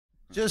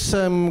Just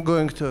I'm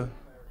going to.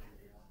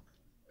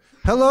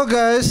 Hello,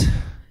 guys.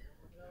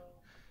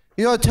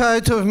 You're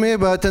tired of me,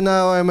 but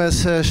now I'm a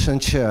session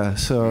chair,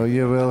 so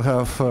you will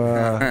have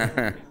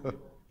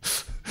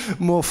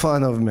more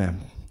fun of me.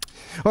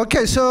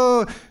 Okay,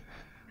 so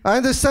I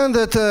understand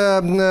that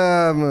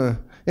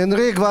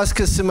Enrique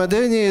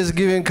Vazquez-Semadeni is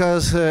giving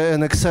us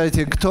an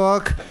exciting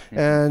talk,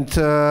 and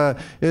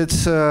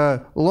it's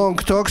a long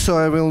talk, so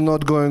I will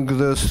not go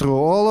through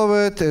all of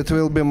it. It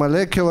will be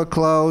molecular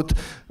cloud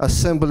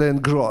assembly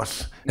and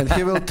growth, and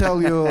he will tell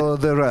you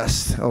the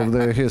rest of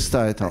his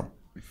title.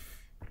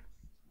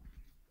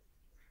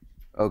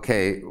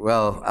 Okay,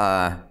 well,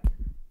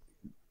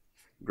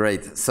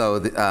 great. So,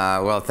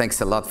 well, thanks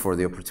a lot for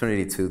the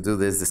opportunity to do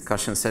this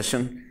discussion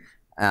session,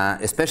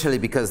 especially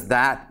because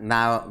that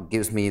now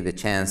gives me the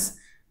chance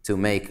to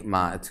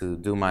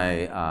do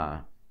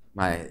my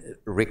my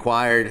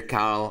required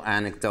Carl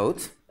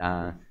anecdote.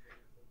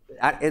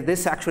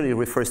 This actually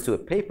refers to a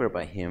paper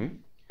by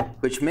him,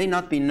 which may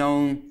not be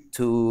known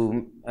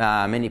to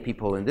many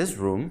people in this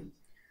room,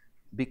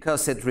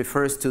 because it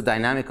refers to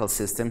dynamical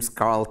systems.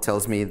 Carl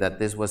tells me that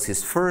this was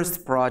his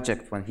first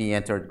project when he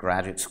entered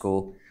graduate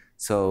school.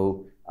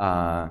 So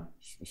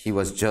he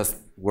was just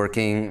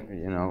working,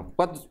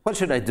 what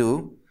should I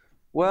do?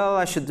 Well,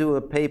 I should do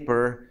a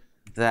paper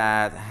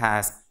that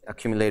has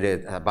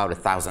accumulated about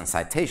 1,000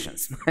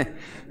 citations.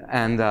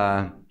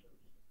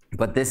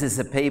 But this is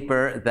a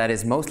paper that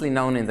is mostly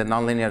known in the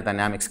nonlinear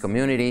dynamics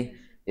community.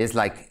 It's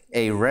like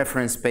a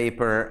reference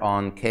paper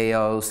on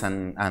chaos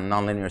and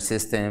nonlinear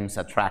systems,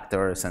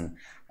 attractors,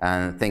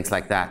 and things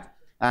like that.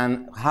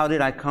 And how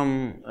did I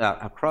come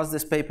across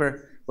this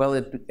paper? Well,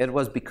 it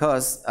was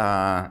because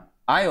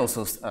I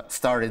also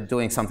started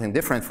doing something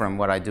different from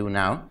what I do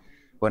now.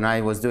 When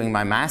I was doing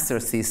my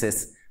master's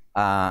thesis,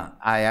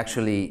 I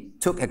actually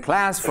took a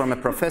class from a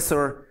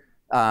professor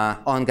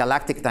on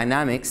galactic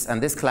dynamics,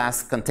 and this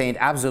class contained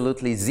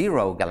absolutely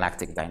zero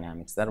galactic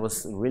dynamics. That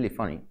was really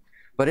funny.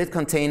 But it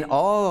contained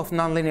all of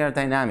nonlinear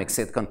dynamics.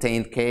 It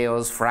contained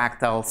chaos,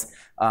 fractals,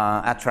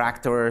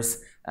 attractors,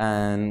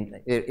 and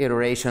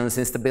iterations,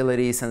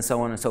 instabilities, and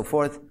so on and so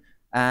forth.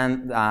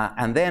 And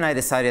then I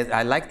decided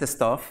I liked the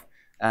stuff,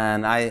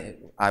 and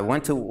I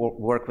went to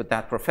work with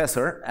that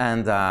professor,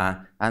 and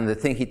the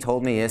thing he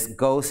told me is,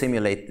 go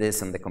simulate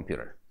this on the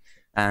computer.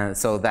 And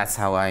so that's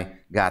how I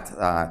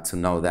got to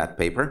know that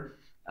paper.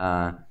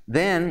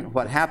 Then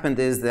what happened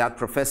is that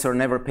professor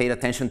never paid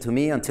attention to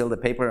me until the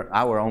paper,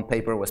 our own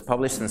paper, was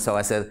published. And so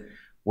I said,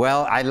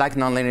 well, I like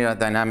nonlinear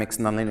dynamics,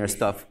 nonlinear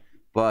stuff,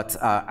 but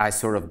I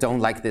sort of don't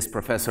like this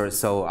professor,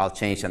 so I'll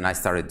change. And I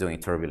started doing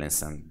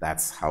turbulence, and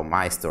that's how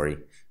my story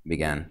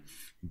began.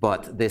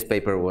 But this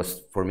paper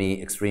was, for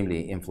me,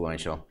 extremely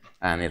influential,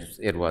 and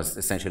it was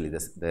essentially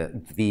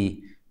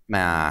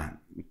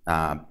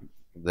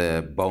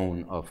the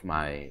bone of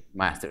my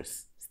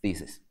master's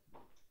thesis.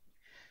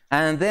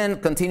 And then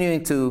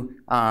continuing to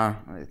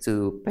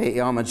pay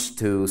homage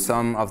to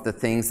some of the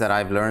things that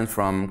I've learned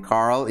from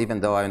Carl, even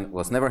though I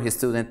was never his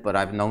student, but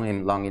I've known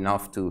him long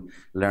enough to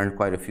learn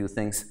quite a few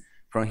things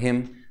from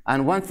him.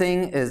 And one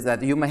thing is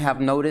that you may have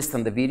noticed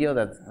on the video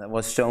that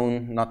was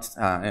shown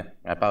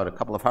about a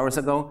couple of hours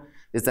ago,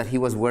 is that he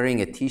was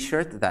wearing a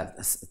T-shirt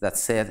that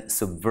said,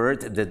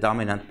 "Subvert the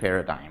dominant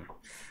paradigm."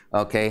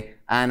 Okay,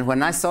 and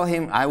when I saw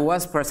him, I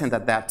was present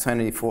at that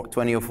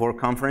 2004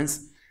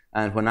 conference,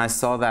 and when I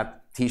saw that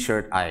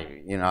T-shirt,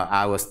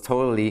 I was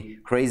totally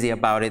crazy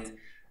about it.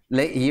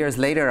 Years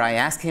later, I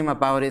asked him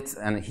about it,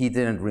 and he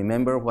didn't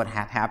remember what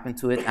had happened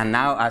to it. And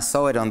now I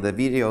saw it on the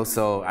video,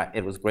 so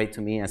it was great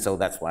to me, and so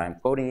that's why I'm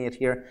quoting it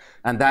here.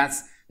 And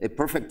that's a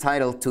perfect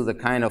title to the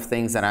kind of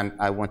things that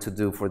I want to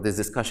do for this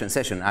discussion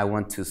session. I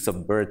want to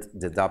subvert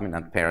the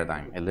dominant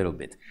paradigm a little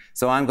bit.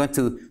 So I'm going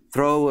to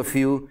throw a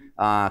few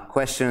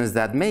questions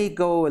that may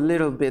go a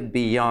little bit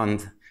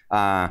beyond,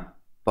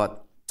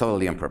 but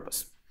totally on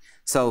purpose.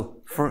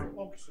 So for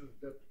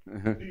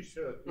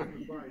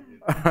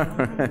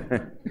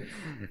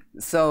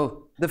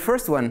so the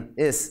first one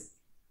is,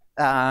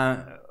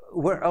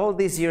 where all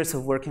these years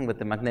of working with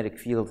the magnetic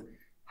field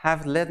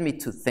have led me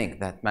to think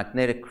that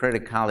magnetic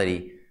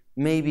criticality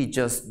maybe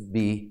just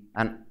be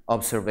an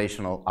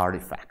observational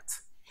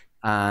artifact,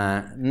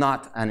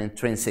 not an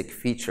intrinsic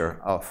feature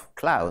of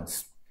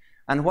clouds.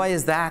 And why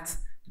is that?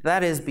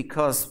 That is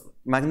because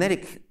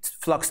magnetic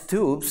flux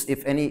tubes,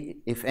 if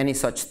any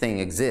such thing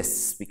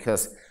exists,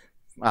 because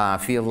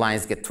field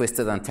lines get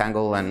twisted and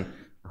tangled, and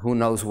who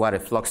knows what a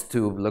flux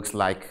tube looks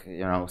like,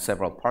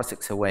 several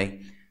parsecs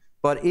away.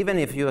 But even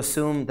if you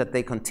assume that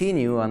they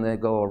continue and they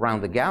go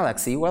around the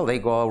galaxy, well, they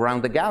go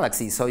around the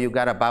galaxy. So you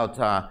got about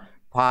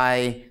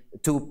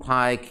 2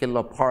 pi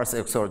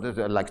kiloparsecs, or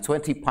like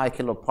 20 pi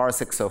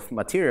kiloparsecs of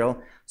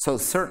material. So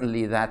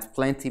certainly that's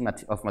plenty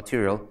of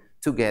material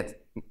to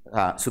get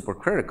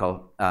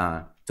supercritical,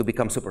 to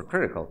become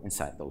supercritical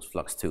inside those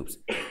flux tubes.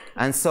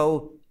 And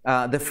so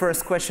the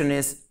first question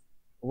is,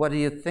 what do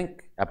you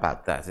think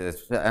about that?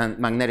 And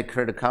magnetic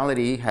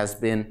criticality has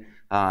been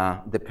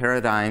the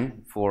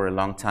paradigm for a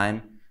long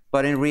time,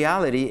 but in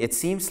reality, it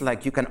seems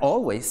like you can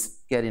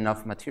always get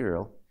enough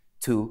material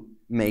to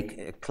make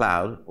a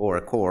cloud or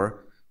a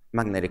core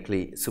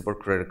magnetically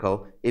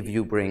supercritical if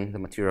you bring the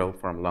material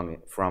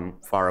from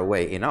far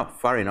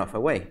enough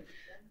away.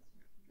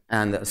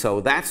 And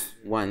so that's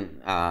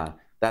one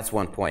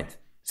point.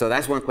 So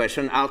that's one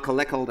question. I'll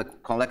collect all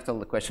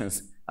the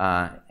questions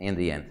in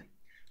the end.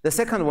 The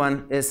second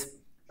one is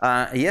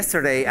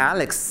yesterday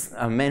Alex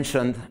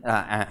mentioned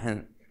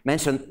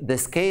the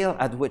scale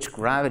at which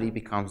gravity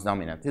becomes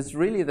dominant. Is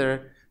really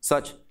there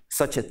such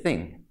a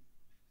thing?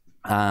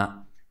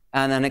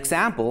 And an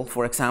example,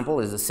 for example,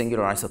 is a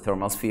singular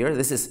isothermal sphere.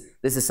 This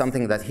is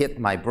something that hit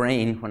my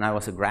brain when I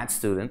was a grad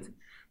student,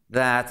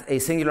 that a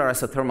singular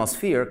isothermal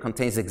sphere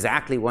contains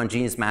exactly one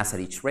Jeans mass at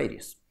each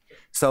radius.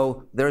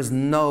 So there's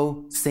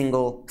no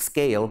single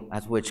scale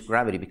at which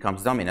gravity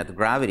becomes dominant.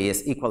 Gravity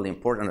is equally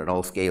important at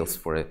all scales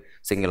for a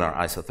singular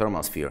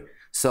isothermal sphere.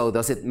 So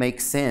does it make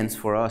sense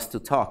for us to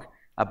talk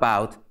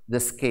about the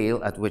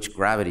scale at which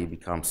gravity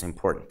becomes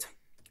important?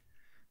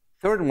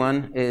 Third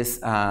one is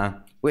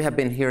we have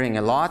been hearing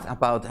a lot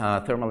about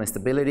thermal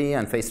instability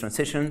and phase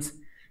transitions.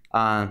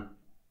 But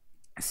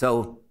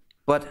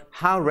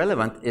how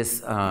relevant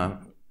is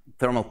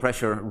thermal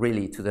pressure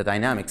really to the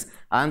dynamics?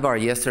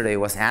 Anvar yesterday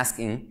was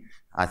asking,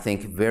 I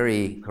think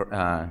very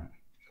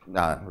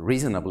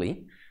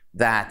reasonably,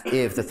 that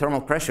if the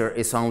thermal pressure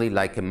is only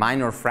like a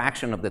minor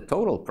fraction of the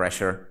total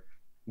pressure,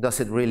 does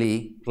it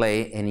really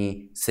play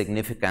any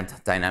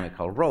significant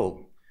dynamical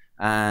role?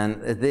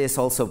 And this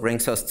also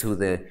brings us to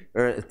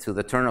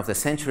the turn of the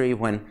century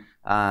when,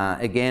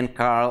 again,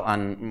 Carl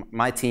and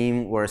my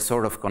team were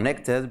sort of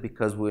connected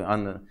because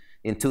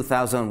in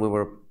 2000 we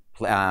were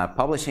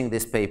publishing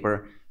this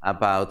paper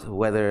about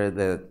whether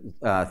the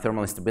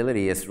thermal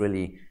instability is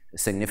really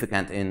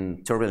significant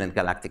in turbulent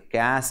galactic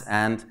gas,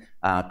 and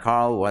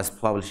Carl was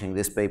publishing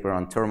this paper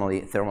on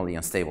thermally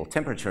unstable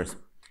temperatures.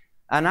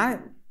 And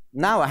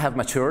now I have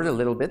matured a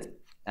little bit,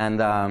 and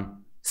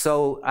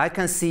so I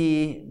can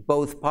see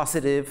both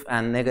positive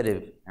and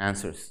negative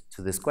answers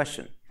to this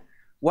question.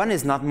 One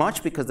is not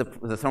much because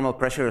the thermal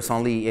pressure is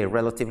only a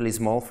relatively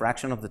small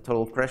fraction of the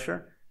total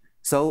pressure.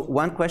 So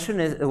one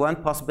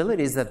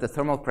possibility is that the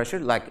thermal pressure,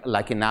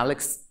 like in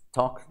Alex's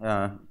talk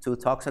 2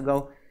 talks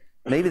ago,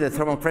 maybe the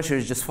thermal pressure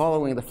is just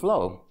following the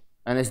flow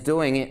and is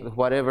doing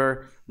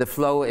whatever the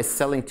flow is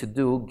telling to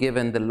do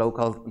given the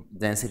local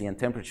density and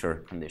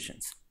temperature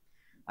conditions.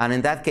 And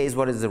in that case,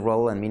 what is the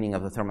role and meaning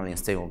of the thermally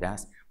unstable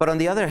gas? But on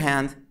the other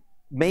hand,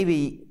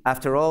 maybe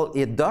after all,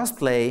 it does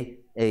play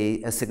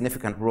a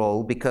significant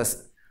role,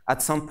 because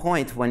at some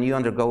point when you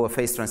undergo a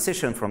phase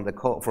transition from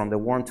the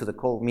warm to the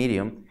cold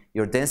medium,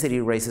 your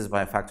density raises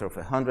by a factor of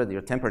 100,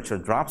 your temperature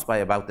drops by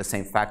about the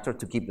same factor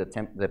to keep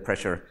the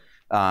pressure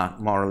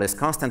more or less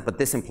constant, but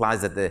this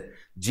implies that the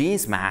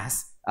Jeans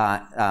mass,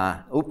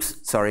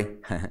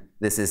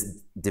 this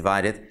is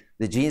divided,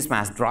 the Jeans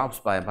mass drops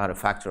by about a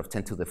factor of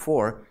 10 to the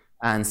 4,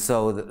 and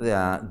so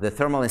the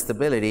thermal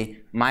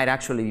instability might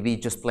actually be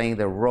just playing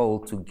the role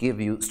to give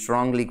you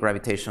strongly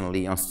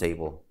gravitationally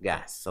unstable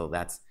gas. So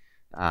that's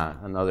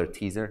another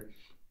teaser.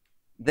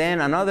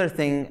 Then another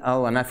thing,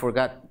 and I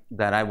forgot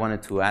that I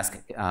wanted to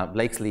ask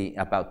Blakesley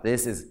about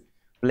this, is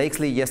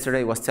Blakesley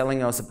yesterday was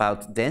telling us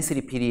about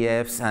density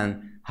PDFs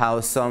and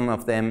how some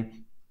of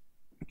them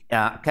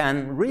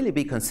can really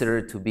be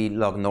considered to be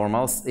log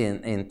normals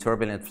in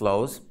turbulent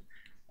flows.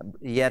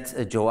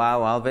 Yet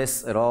Joao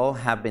Alves et al.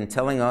 Have been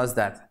telling us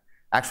that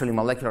actually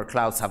molecular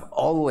clouds have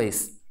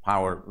always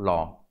power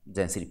law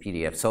density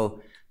PDF. So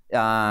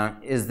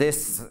is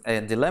this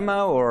a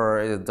dilemma,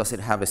 or does it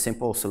have a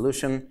simple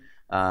solution?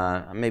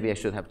 Maybe I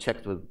should have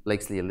checked with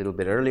Blakesley a little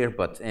bit earlier,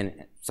 but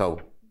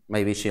so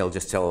maybe she'll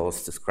just tell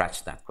us to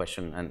scratch that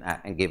question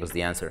and give us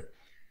the answer.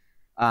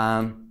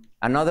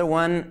 Another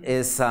one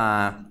is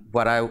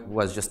what I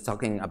was just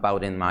talking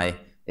about in my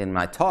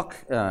talk,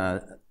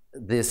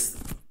 this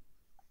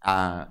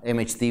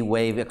MHD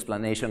wave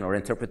explanation or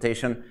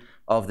interpretation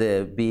of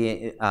the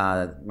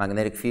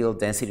magnetic field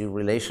density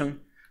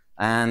relation.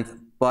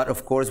 But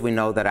of course, we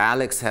know that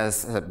Alex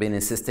has been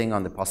insisting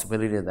on the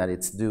possibility that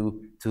it's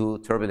due to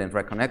turbulent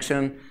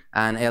reconnection,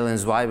 and Ellen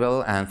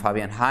Zweibel and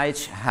Fabian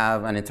Heich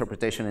have an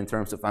interpretation in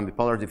terms of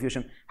ambipolar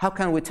diffusion. How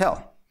can we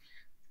tell?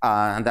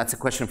 And that's a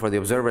question for the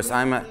observers. We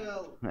can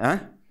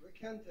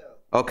tell.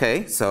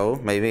 Okay, so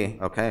maybe,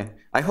 okay.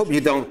 I hope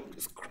you don't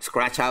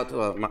scratch out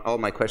all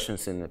my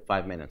questions in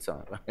 5 minutes.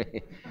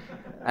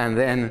 And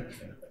then,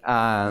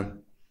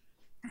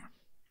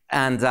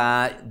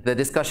 the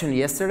discussion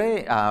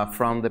yesterday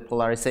from the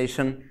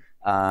polarization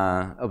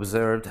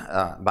observed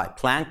by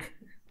Planck,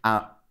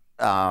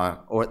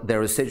 or the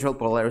residual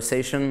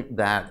polarization,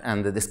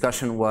 and the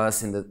discussion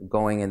was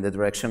going in the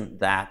direction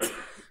that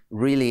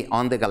really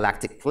on the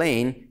galactic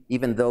plane,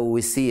 even though we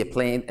see a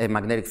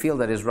magnetic field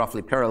that is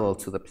roughly parallel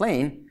to the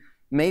plane,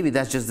 maybe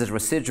that's just the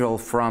residual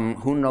from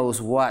who knows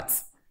what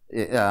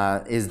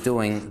is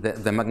doing,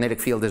 the magnetic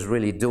field is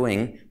really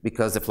doing,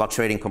 because the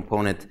fluctuating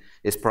component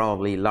is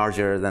probably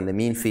larger than the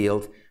mean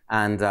field,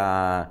 and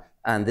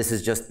this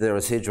is just the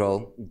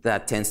residual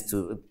that tends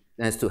to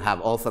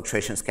have all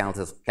fluctuations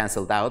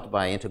canceled out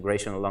by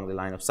integration along the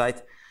line of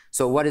sight.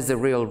 So what is the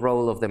real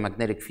role of the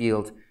magnetic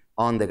field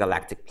on the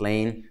galactic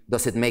plane?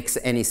 Does it make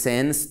any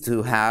sense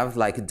to have,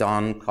 like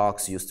Don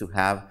Cox used to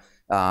have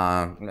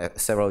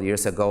several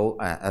years ago,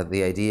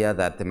 the idea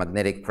that the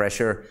magnetic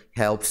pressure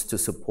helps to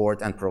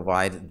support and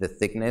provide the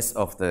thickness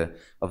of the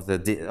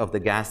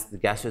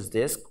gaseous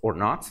disk, or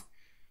not?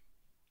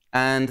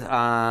 And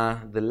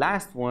the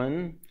last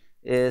one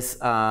is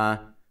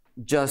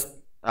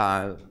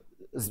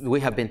we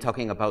have been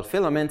talking about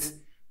filaments,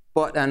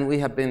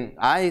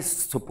 I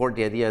support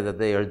the idea that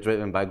they are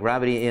driven by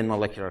gravity in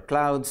molecular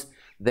clouds.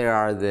 There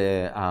are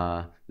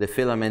the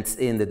filaments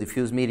in the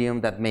diffuse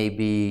medium that may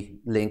be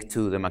linked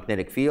to the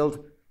magnetic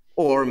field,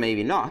 or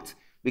maybe not,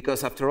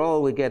 because after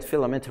all, we get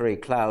filamentary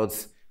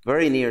clouds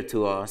very near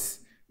to us,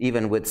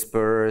 even with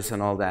spurs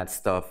and all that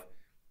stuff,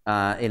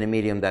 in a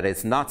medium that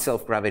is not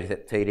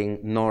self-gravitating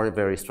nor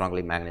very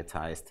strongly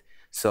magnetized.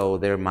 So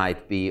there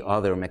might be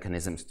other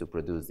mechanisms to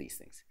produce these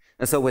things.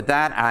 And so with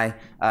that,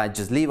 I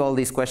just leave all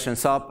these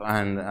questions up,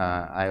 and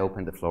I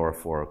open the floor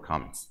for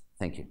comments.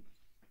 Thank you.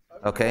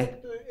 Okay,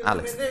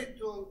 Alex.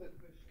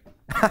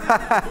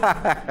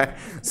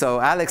 So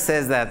Alex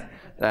says that.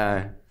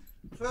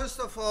 First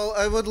of all,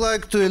 I would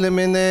like to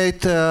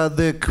eliminate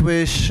the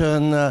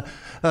question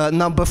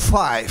number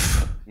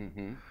 5.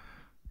 Mm-hmm.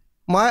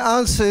 My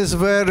answer is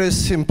very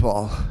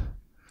simple.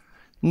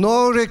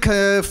 No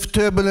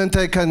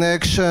turbulent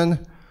connection,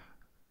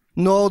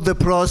 no the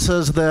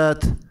process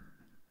that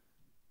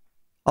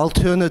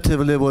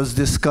alternatively was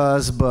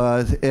discussed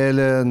by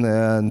Ellen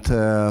and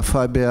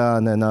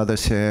Fabian and other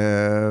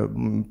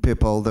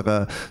people that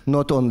are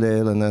not only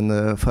Ellen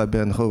and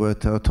Fabian who were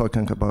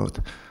talking about.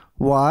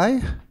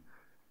 Why?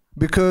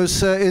 Because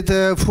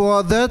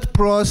for that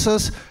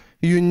process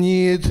you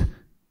need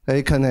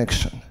a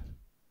connection.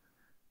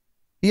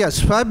 Yes,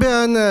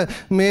 Fabian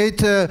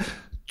made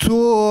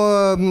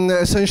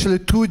essentially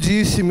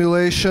 2D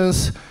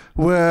simulations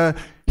where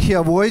he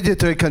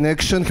avoided a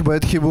connection,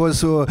 but he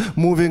was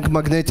moving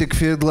magnetic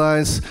field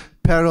lines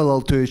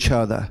parallel to each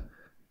other.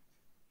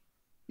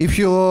 If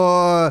you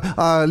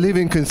are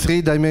living in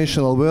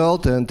 3-dimensional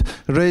world, and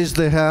raise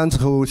the hands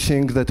who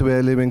think that we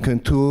are living in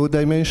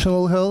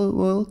 2-dimensional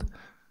world.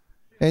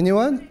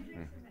 Anyone?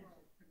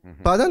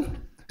 Mm-hmm. Pardon?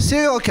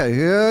 See, okay,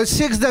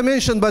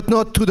 6-dimension, but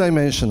not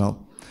 2-dimensional.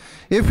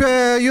 If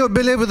you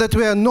believe that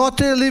we are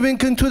not living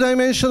in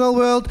 2-dimensional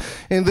world,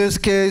 in this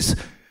case,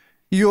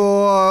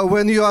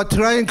 when you are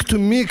trying to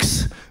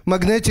mix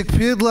magnetic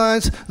field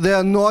lines, they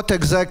are not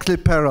exactly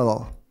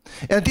parallel.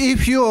 And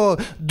if you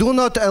do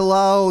not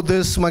allow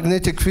these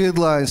magnetic field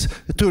lines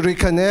to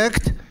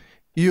reconnect,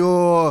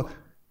 you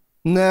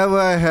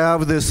never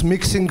have these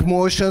mixing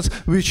motions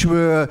which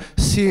were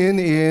seen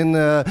in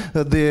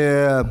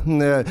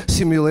the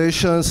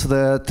simulations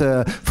that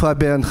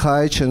Fabian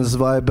Heich and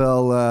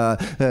Zweibel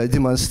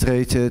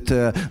demonstrated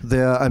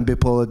their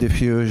ambipolar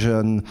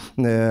diffusion,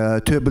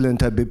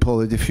 turbulent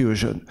ambipolar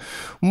diffusion.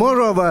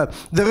 Moreover,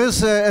 there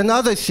is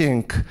another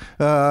thing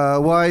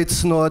why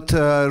it's not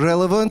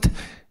relevant,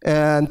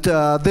 and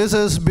this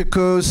is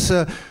because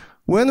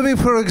when we,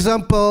 for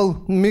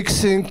example,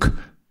 mixing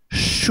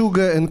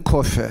sugar and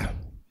coffee,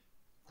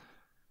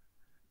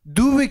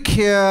 do we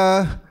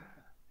care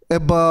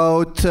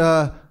about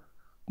the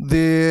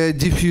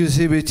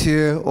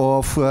diffusivity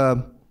of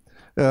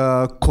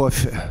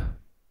coffee,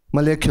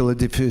 molecular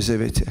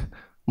diffusivity?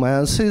 My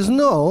answer is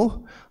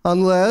no,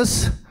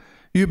 unless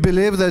you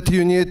believe that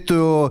you need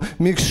to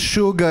mix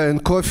sugar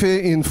and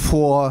coffee in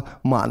 4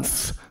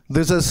 months.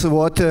 This is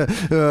what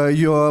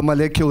your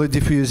molecular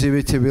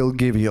diffusivity will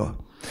give you.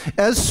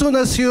 As soon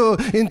as you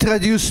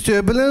introduce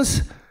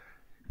turbulence,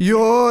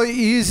 you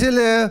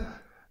easily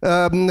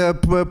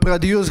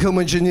produce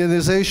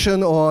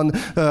homogenization on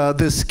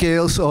the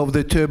scales of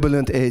the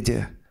turbulent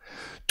eddy.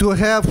 To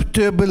have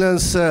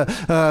turbulence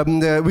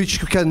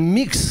which you can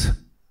mix,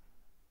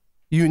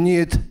 you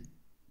need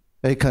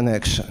a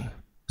connection.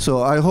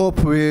 So I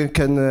hope we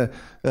can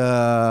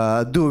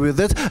do with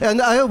it.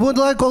 And I would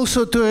like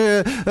also to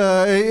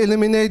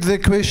eliminate the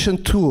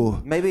question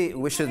 2. Maybe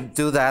we should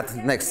do that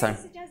next time.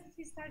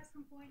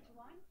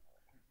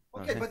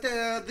 Okay, but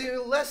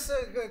the less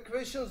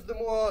questions, the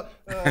more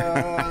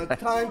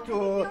time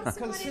to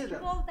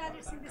consider.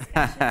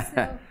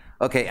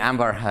 Okay,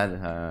 Amber had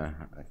a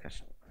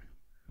question.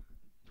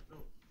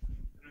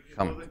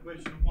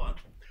 Question 1. Okay.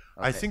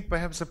 I think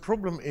perhaps the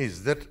problem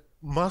is that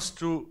mass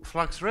to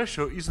flux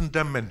ratio isn't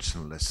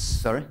dimensionless.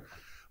 Sorry?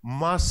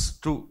 Mass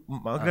to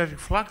magnetic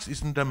flux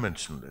isn't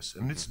dimensionless,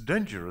 and it's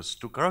dangerous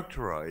to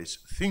characterize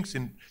things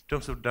in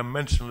terms of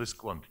dimensionless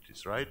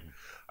quantities, right?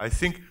 I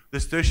think the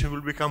situation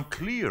will become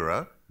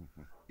clearer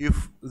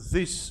if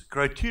this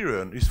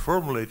criterion is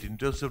formulated in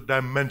terms of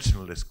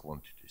dimensionless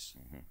quantities.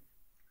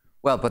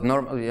 Well, but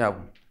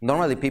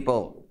normally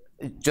people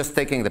just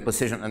taking the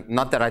position,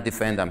 not that I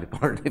defend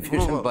ambipolar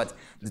diffusion, but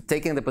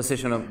taking the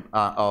position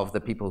of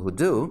the people who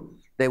do,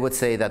 they would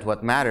say that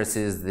what matters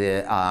is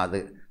the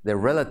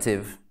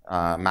relative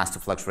mass to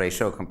flux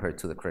ratio compared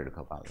to the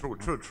critical value.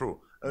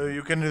 True.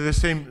 you can in the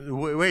same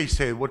way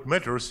say what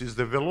matters is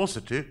the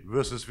velocity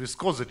versus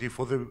viscosity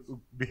for the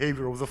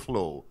behavior of the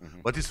flow.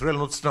 But it's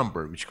Reynolds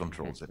number which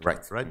controls it,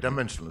 right?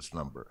 Dimensionless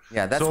number.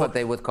 Yeah, that's what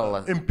they would call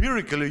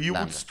empirically, you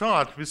would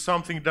start with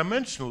something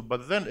dimensional,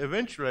 but then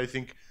eventually I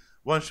think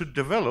one should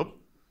develop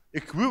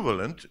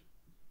equivalent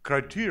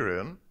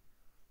criterion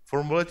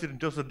formulated in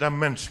terms of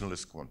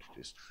dimensionless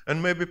quantities.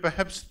 And maybe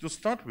perhaps to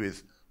start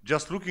with,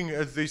 just looking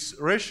at this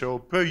ratio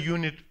per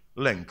unit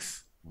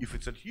length. If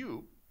it's at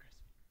U,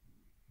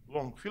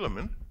 long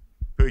filament,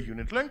 per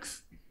unit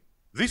length,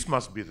 this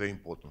must be the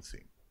important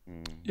thing.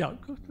 Yeah,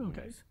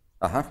 okay.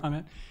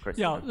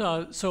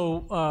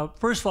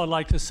 First of all, I'd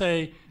like to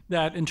say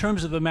that in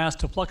terms of the mass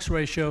to flux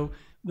ratio,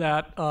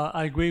 that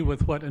I agree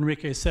with what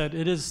Enrique said.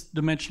 It is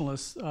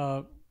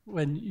dimensionless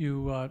when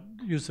you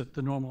use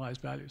the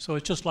normalized value. So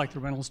it's just like the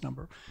Reynolds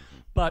number.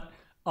 But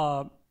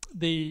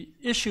the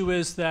issue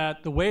is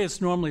that the way it's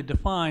normally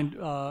defined,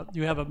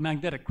 you have a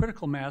magnetic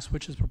critical mass,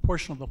 which is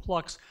proportional to the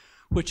flux,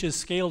 which is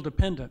scale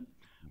dependent.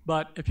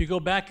 But if you go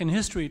back in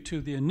history to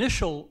the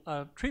initial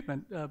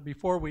treatment,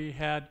 before we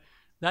had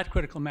that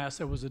critical mass,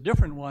 there was a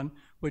different one,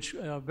 which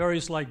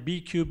varies like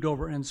b cubed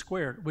over n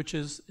squared, which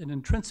is an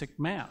intrinsic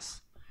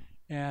mass.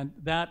 And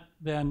that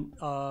then,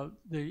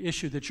 the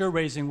issue that you're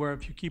raising, where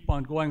if you keep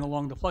on going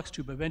along the flux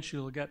tube,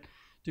 eventually you'll get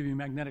to be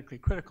magnetically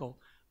critical,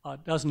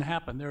 doesn't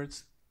happen.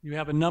 You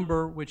have a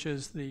number which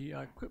is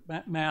the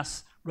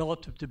mass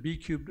relative to b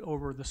cubed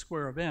over the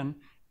square of n,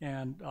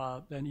 and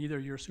then either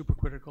you're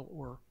supercritical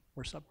or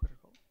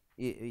subcritical.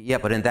 Yeah,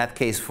 but in that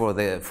case, for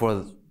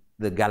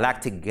the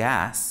galactic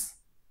gas,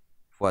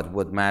 what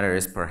would matter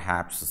is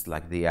perhaps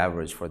like the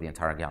average for the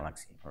entire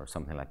galaxy or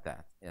something like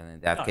that. And in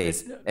that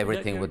case,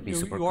 everything would be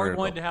supercritical. You are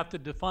going to have to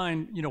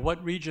define,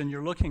 what region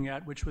you're looking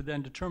at, which would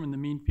then determine the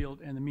mean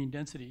field and the mean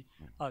density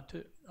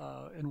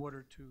in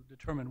order to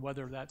determine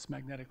whether that's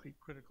magnetically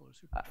critical or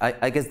supercritical.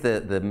 I guess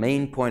the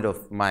main point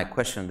of my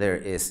question there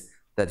is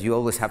that you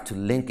always have to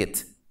link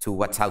it to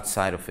what's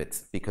outside of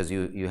it, because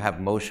you have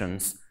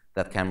motions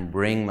that can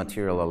bring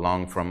material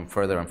along from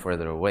further and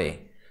further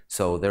away.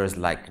 So there's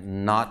like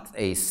not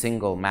a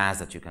single mass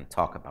that you can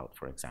talk about,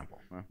 for example.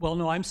 Well,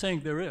 no, I'm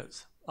saying there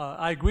is.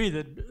 I agree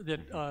that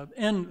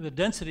the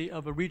density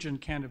of a region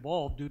can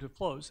evolve due to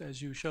flows,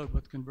 as you showed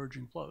with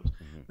converging flows.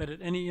 But at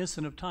any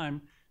instant of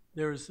time,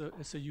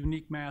 it's a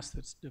unique mass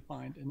that's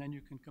defined, and then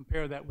you can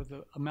compare that with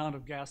the amount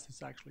of gas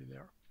that's actually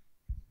there.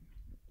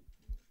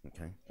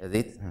 Okay.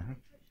 Edith?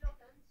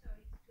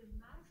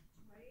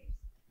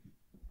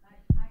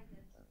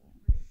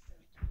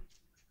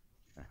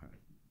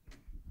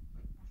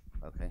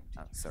 Okay,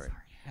 sorry.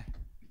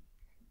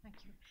 Thank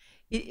you.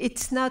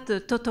 It's not the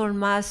total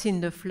mass in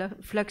the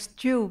flux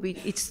tube,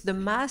 it's the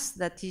mass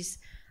that is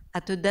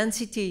at a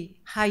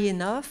density high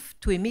enough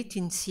to emit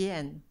in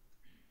Cn.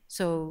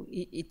 So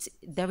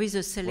there is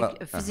a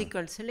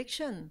physical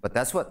selection. But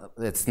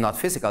it's not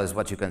physical, it's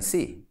what you can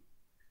see.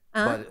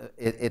 But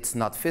it's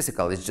not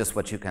physical, it's just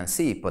what you can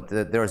see. But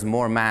there's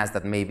more mass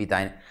that may be,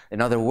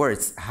 in other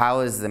words, how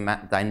is the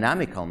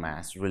dynamical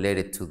mass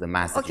related to the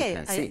mass that you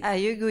can see? I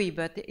agree,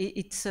 but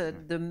it's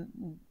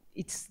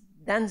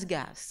dense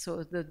gas,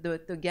 so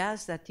the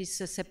gas that is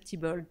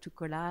susceptible to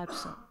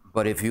collapse.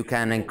 But if you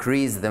can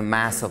increase the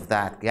mass of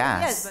that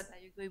gas... Yes, but I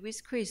agree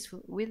with Chris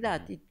with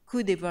that. It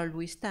could evolve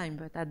with time,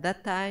 but at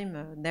that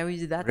time, there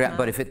is that mass.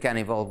 But if it can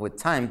evolve with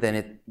time,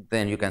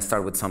 then you can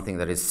start with something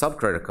that is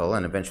subcritical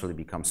and eventually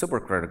become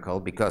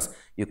supercritical, because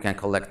you can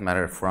collect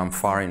matter from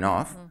far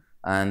enough,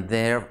 and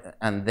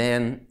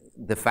then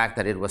the fact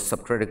that it was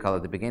subcritical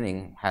at the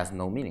beginning has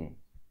no meaning.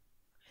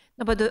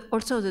 No, but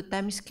also the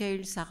time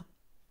scales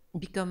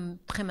become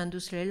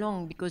tremendously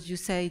long, because you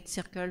say it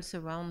circles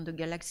around the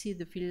galaxy,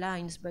 the field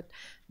lines, but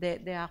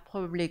they are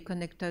probably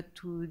connected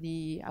to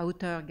the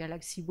outer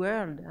galaxy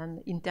world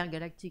and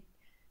intergalactic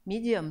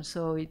medium.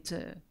 So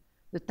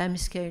the time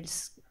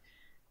scales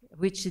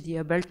reach the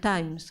Hubble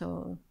time.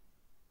 So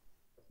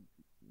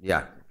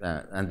yeah,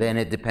 and then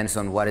it depends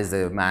on what is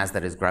the mass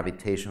that is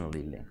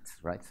gravitationally linked,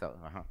 right? So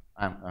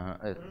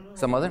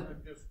some other?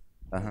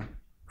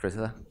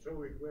 Priscilla?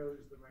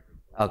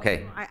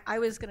 Okay. I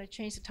was going to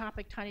change the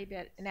topic a tiny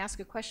bit and ask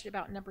a question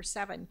about number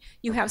 7.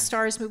 You have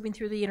stars moving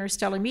through the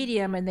interstellar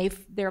medium, and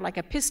they're like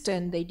a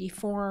piston. They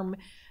deform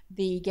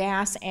the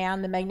gas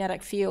and the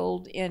magnetic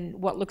field in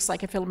what looks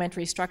like a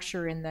filamentary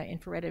structure in the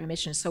infrared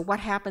emissions. So what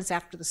happens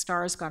after the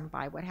star has gone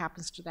by? What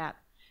happens to that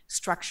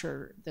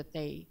structure that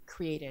they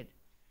created?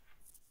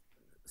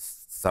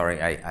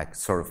 Sorry, I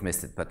sort of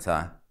missed it, but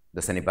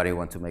does anybody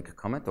want to make a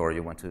comment, or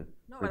you want to?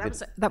 No,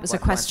 that was a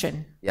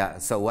question. Yeah,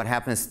 so what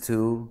happens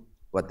to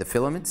the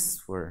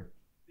filaments were?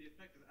 The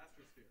effect of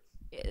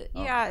astrospheres.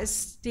 Yeah,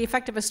 it's the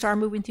effect of a star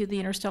moving through the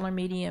interstellar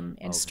medium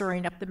and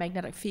stirring up the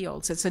magnetic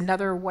fields. It's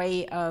another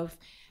way of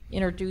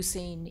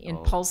introducing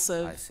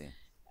impulsive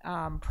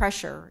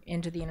pressure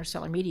into the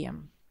interstellar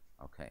medium.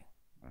 Okay.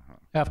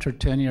 After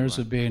 10 years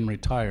of being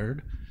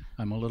retired,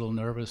 I'm a little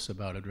nervous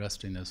about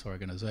addressing this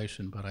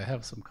organization, but I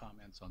have some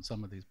comments on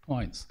some of these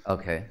points.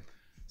 Okay.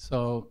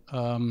 So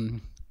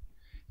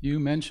You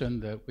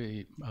mentioned that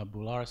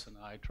Boularis and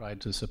I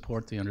tried to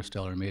support the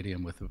interstellar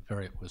medium with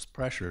various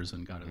pressures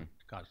and got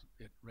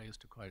it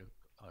raised to quite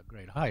a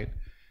great height.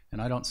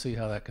 And I don't see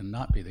how that can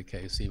not be the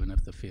case, even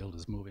if the field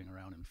is moving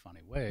around in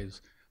funny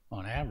ways.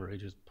 On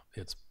average,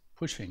 it's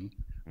pushing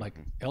like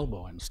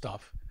elbowing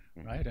stuff,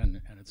 right?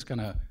 And it's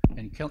gonna,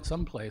 in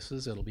some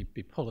places, it'll be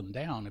pulling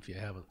down if you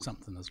have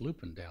something that's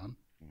looping down.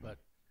 But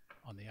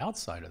on the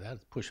outside of that,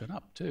 it's pushing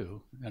up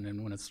too. And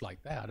then when it's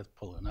like that, it's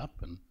pulling up,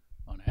 and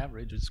on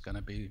average, it's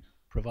gonna be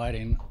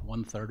providing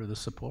 1/3 of the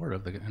support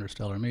of the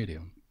interstellar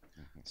medium.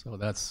 So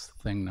that's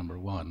thing number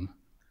one.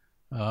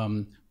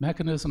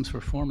 Mechanisms for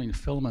forming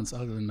filaments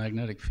other than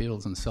magnetic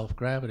fields and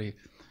self-gravity.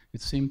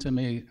 It seemed to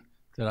me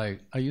that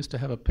I used to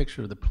have a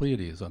picture of the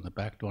Pleiades on the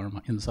back door,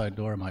 inside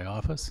door of my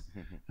office,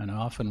 and I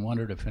often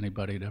wondered if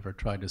anybody had ever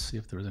tried to see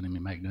if there was any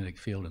magnetic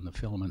field in the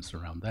filaments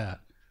around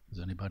that. Does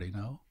anybody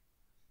know?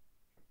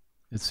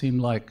 It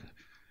seemed like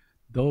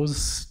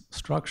those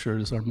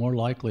structures are more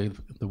likely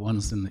the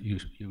ones that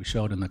you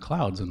showed in the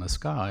clouds in the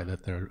sky,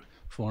 that they're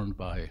formed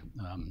by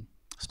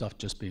stuff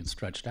just being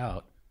stretched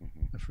out.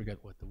 I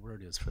forget what the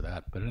word is for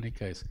that, but in any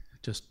case,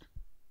 just,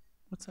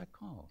 what's that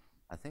called?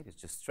 I think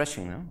it's just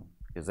stretching, no?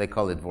 Because they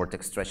call it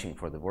vortex stretching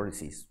for the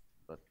vortices,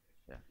 but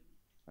yeah.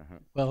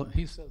 Well,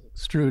 he says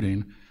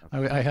extruding.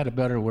 Okay. I had a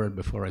better word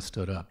before I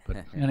stood up, but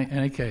in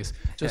any case,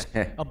 just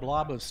a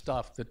blob of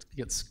stuff that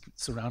gets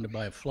surrounded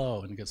by a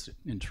flow and gets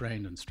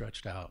entrained and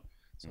stretched out,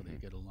 so that you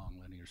get a long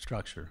linear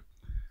structure.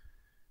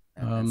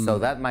 So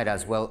that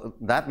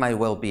might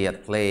well be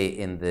at play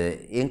in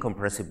the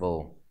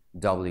incompressible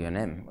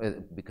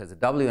WNM, because the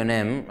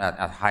WNM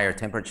at higher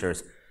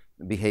temperatures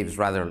behaves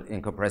rather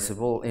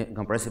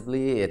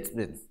incompressibly.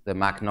 The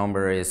Mach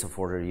number is of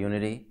order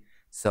unity,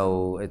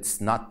 so it's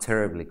not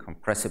terribly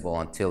compressible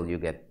until you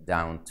get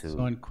down to...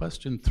 So in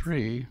question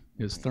 3,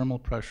 is thermal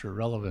pressure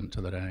relevant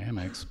to the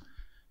dynamics?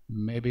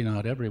 Maybe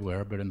not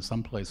everywhere, but in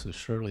some places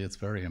surely it's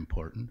very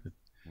important.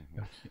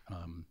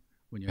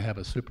 When you have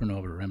a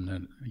supernova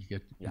remnant, you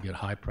get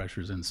high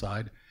pressures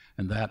inside,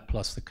 and that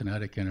plus the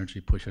kinetic energy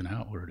pushing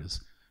outward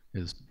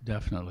is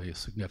definitely a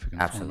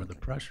significant form of the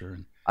pressure.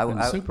 And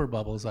in super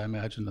bubbles, I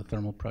imagine the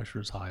thermal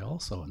pressure is high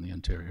also in the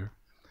interior.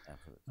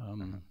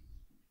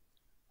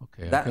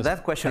 Okay.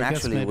 That question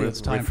actually maybe it's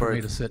time for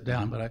me to sit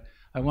down, but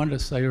I wanted to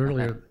say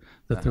earlier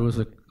that there was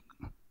a,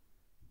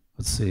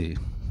 let's see,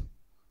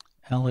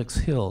 Alex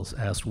Hills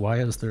asked, why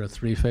is there a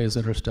 3-phase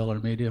interstellar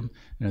medium?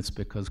 And it's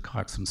because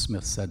Cox and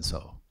Smith said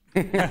so.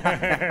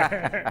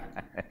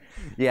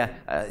 Yeah,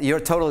 you're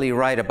totally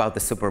right about the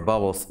super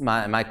bubbles.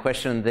 My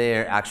question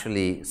there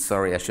actually,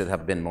 sorry, I should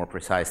have been more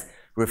precise,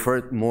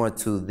 referred more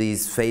to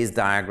these phase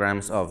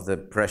diagrams of the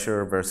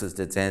pressure versus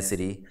the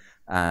density,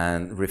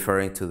 and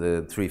referring to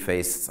the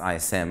 3-phase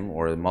ISM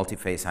or the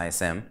multi-phase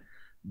ISM.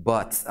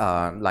 But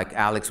like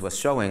Alex was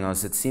showing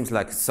us, it seems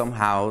like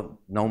somehow,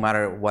 no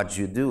matter what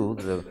you do,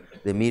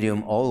 the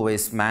medium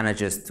always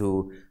manages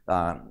to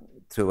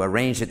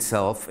arrange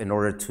itself in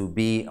order to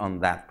be on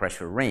that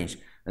pressure range.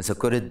 And so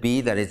could it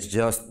be that it's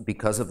just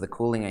because of the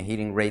cooling and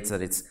heating rates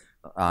that it's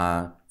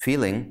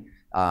feeling,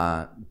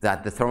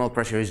 that the thermal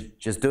pressure is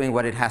just doing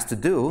what it has to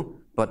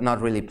do, but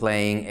not really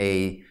playing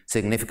a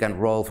significant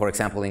role, for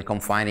example, in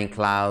confining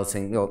clouds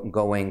and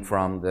going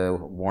from the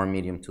warm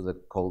medium to the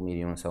cold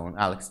medium and so on?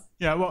 Alex?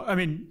 Yeah, well, I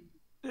mean,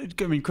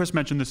 Chris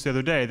mentioned this the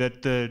other day,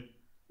 that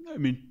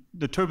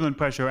the turbulent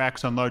pressure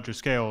acts on larger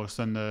scales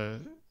than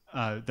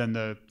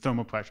the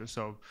thermal pressure.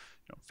 So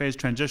phase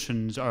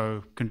transitions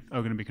are going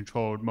to be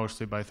controlled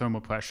mostly by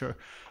thermal pressure.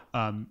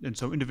 And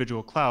so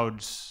individual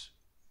clouds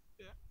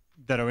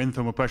that are in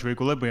thermal pressure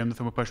equilibrium, the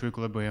thermal pressure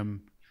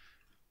equilibrium,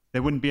 they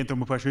wouldn't be in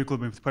thermal pressure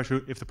equilibrium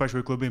if the pressure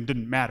equilibrium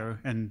didn't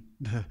matter. And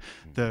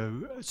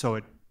so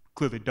it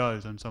clearly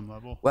does on some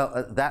level.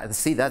 Well,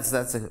 that's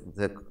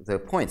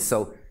the point.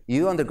 So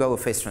you undergo a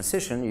phase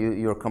transition,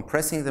 you're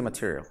compressing the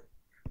material,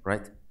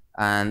 right?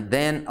 And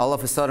then all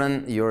of a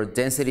sudden your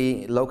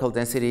density, local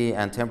density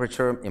and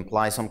temperature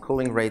imply some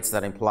cooling rates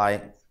that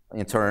imply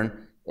in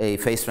turn a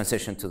phase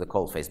transition to the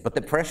cold phase. But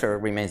the pressure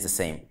remains the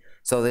same.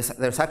 So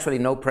there's actually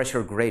no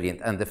pressure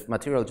gradient and the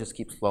material just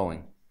keeps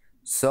flowing.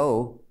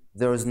 So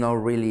there is no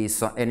really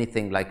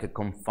anything like a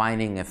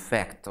confining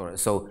effect, or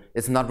so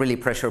it's not really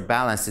pressure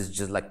balance, it's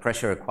just like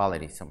pressure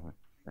equality somewhere.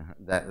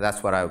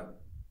 That's what I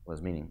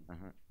was meaning.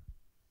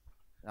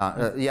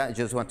 Yeah, I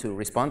just want to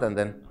respond and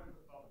then.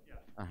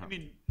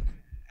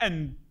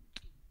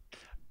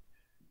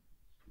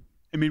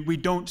 I mean, we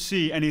don't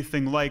see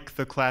anything like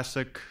the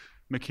classic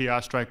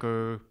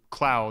McKee-Ostriker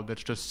cloud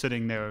that's just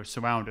sitting there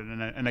surrounded,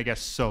 and I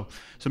guess so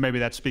maybe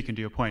that's speaking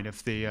to your point.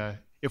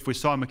 If we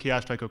saw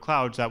McKee-Ostriker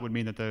clouds, that would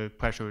mean that the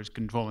pressure is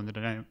controlling the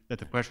dynamic, that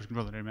the pressure is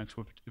controlling the dynamics.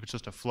 If it's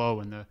just a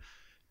flow and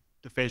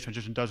the phase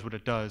transition does what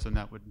it does, then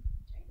that would.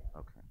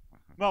 Okay.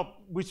 Well,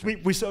 we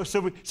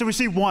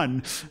see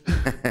one.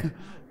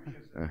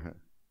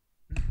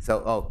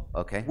 So,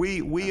 okay.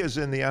 We as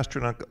in the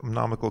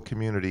astronomical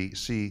community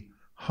see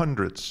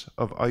hundreds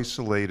of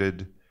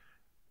isolated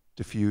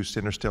diffuse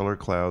interstellar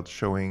clouds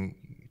showing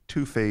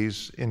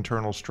 2-phase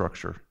internal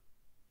structure.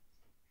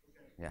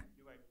 Yeah.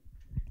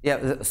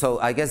 Yeah, so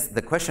I guess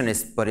the question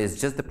is, but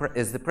is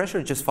the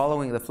pressure just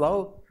following the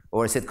flow,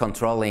 or is it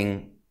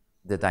controlling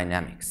the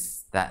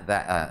dynamics?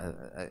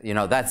 You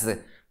know, that's the.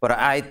 But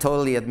I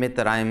totally admit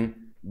that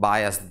I'm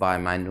biased by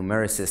my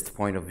numericist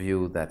point of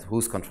view. That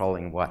who's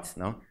controlling what?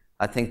 No,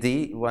 I think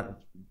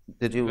what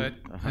did you?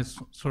 I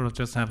sort of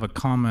just have a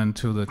comment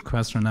to the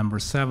question number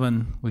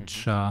 7,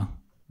 which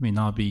may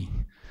not be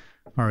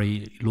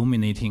very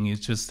illuminating.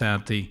 It's just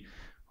that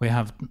we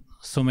have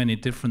so many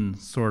different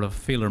sort of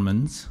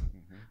filaments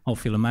or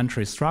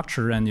filamentary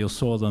structure, and you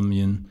saw them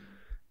in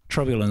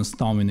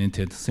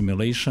turbulence-dominated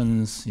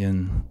simulations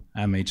in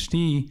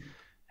MHD,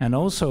 and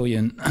also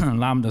in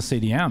lambda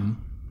CDM,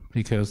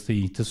 because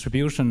the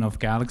distribution of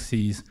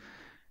galaxies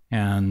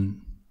and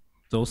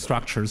those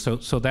structures,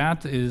 so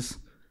that is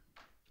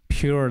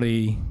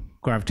purely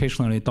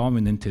gravitationally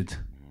dominated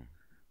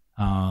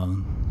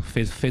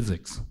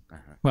physics.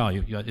 Well,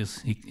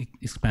 it's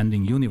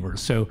expanding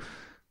universe. So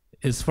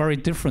it's very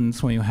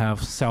different when you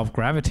have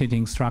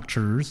self-gravitating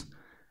structures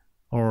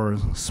or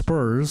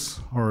spurs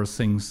or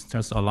things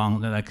just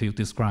along, like you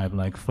described,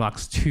 like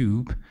flux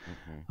tube.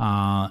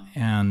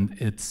 And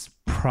it's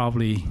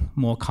probably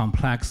more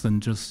complex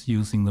than just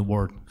using the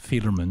word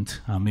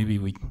filament. Maybe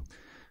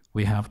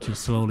we have to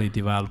slowly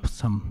develop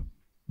some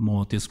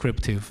more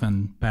descriptive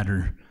and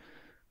better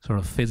sort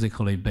of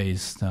physically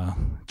based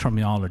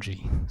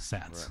terminology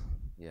sets. Right.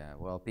 Yeah,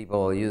 well,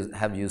 people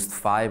have used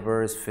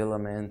fibers,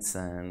 filaments,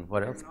 and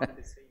what else?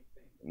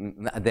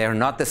 They're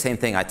not the same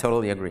thing. I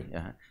totally agree.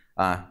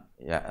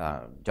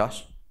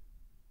 Josh?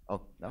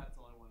 Oh, no? That's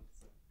all I wanted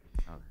to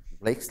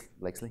say.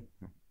 Blakesley?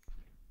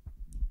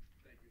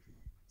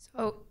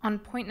 So on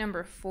point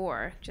number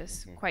 4,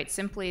 just quite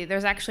simply,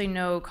 there's actually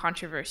no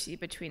controversy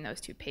between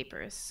those two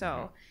papers.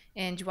 So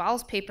in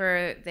Joao's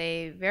paper,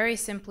 they very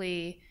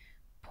simply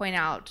point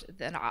out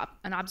that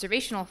an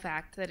observational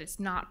fact that it's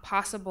not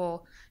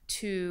possible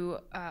to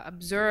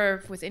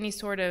observe with any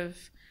sort of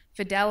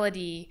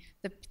fidelity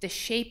the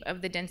shape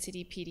of the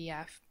density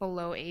PDF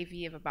below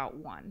AV of about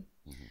 1.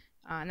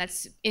 And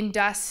that's in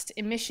dust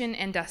emission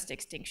and dust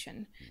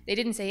extinction. They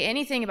didn't say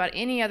anything about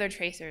any other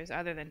tracers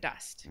other than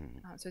dust.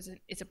 So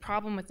it's a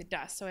problem with the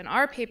dust. So in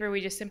our paper, we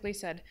just simply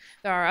said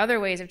there are other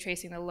ways of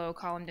tracing the low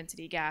column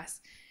density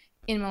gas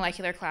in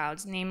molecular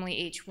clouds,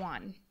 namely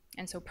H1.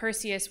 And so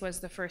Perseus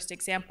was the first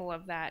example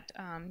of that,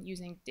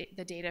 using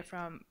the data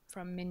from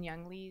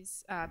Min-Young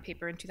Lee's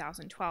paper in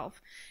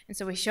 2012. And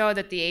so we show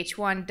that the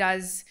H1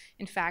 does,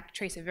 in fact,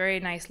 trace a very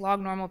nice log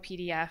normal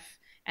PDF,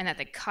 and that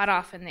the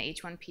cutoff in the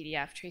H1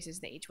 PDF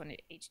traces the H1 to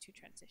H2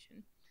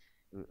 transition.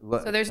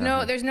 So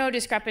there's no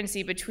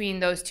discrepancy between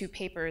those two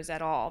papers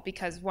at all,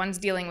 because one's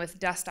dealing with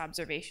dust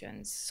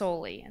observations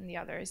solely, and the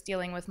other is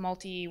dealing with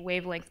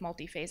multi-wavelength,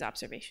 multi-phase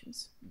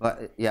observations.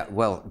 But yeah,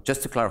 well,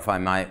 just to clarify,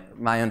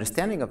 my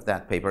understanding of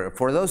that paper,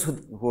 for those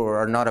who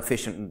are not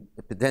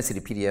density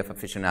PDF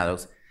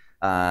aficionados,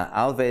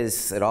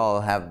 Alves et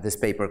al. Have this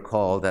paper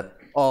called that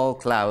all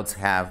clouds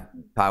have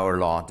power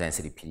law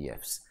density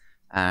PDFs.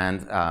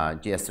 And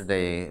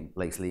yesterday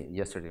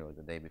or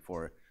the day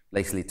before,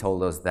 Blakesley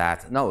told us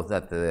that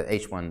that the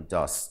H1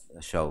 does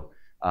show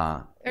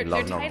their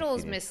title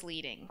is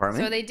misleading. Pardon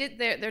me? So they did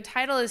their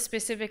title is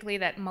specifically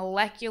that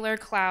molecular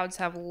clouds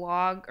have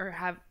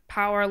have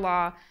power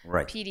law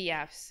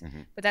PDFs,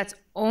 but that's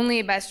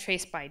only best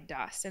traced by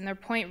dust. And their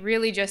point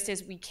really just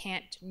is we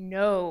can't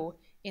know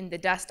in the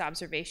dust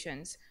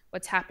observations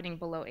what's happening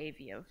below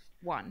AV of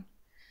 1.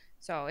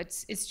 So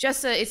it's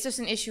just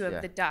an issue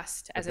of the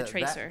dust as a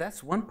tracer.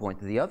 That's one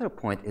point. The other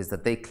point is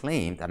that they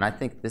claimed, and I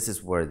think this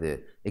is where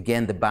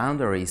the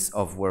boundaries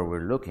of where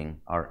we're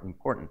looking are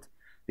important,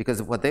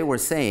 because what they were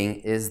saying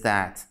is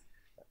that,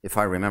 if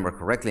I remember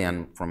correctly,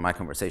 and from my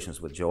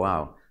conversations with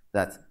Joao,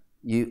 that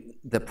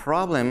the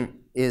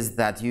problem is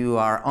that you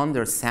are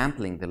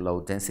undersampling the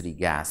low density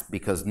gas,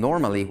 because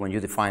normally when you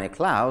define a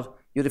cloud,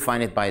 you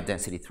define it by a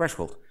density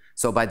threshold.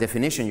 So by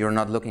definition, you're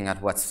not looking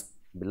at what's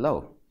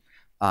below.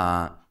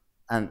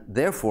 And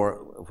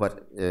therefore,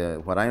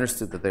 what I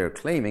understood that they're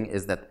claiming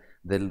is that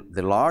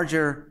the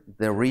larger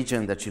the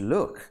region that you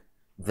look,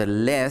 the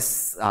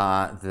less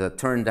the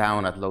turn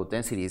down at low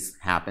densities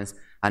happens.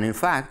 And in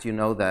fact, you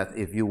know that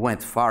if you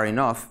went far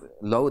enough,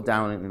 low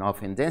down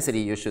enough in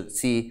density, you should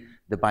see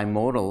the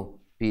bimodal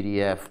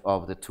PDF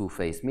of the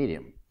two-phase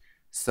medium.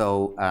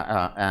 So,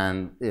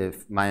 and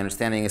if my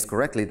understanding is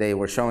correctly, they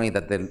were showing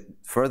that the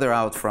further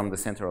out from the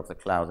center of the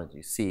cloud that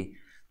you see,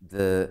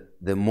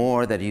 the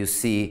more that you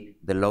see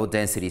the low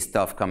density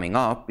stuff coming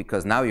up,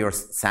 because now you're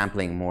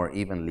sampling more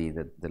evenly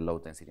the low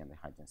density and the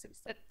high density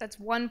stuff. That's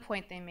one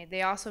point they made.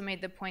 They also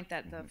made the point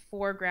that the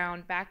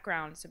foreground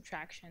background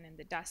subtraction in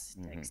the dust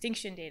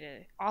extinction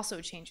data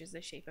also changes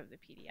the shape of the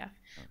PDF.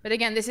 But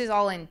again, this is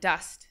all in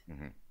dust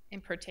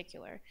in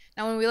particular.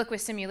 Now when we look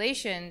with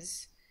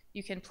simulations,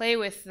 you can play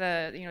with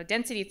the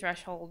density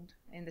threshold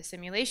in the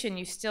simulation.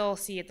 You still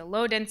see at the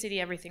low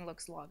density everything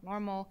looks log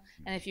normal,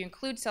 and if you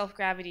include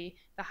self-gravity,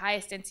 the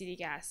highest density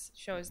gas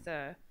shows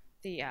the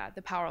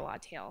power law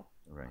tail.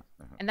 Right.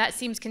 And that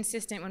seems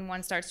consistent when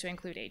one starts to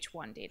include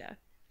H1 data.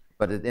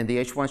 But in the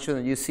H1,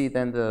 shouldn't you see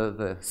then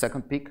the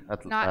second peak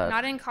at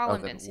not in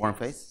column the density. warm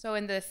phase? So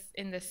in the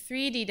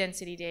 3D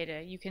density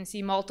data, you can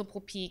see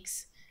multiple peaks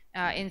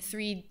in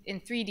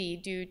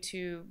 3D due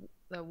to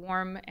the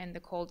warm and the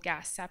cold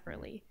gas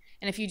separately.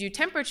 And if you do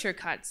temperature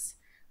cuts,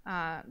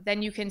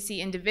 then you can see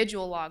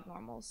individual log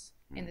normals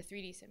in the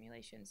 3D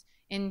simulations.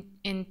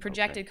 In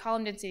projected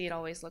column density, it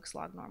always looks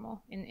log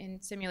normal in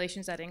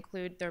simulations that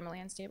include thermally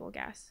unstable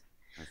gas.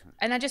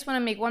 And I just want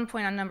to make one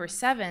point on number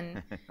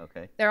 7.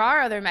 Okay. There are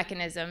other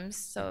mechanisms.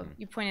 So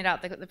you pointed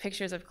out the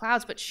pictures of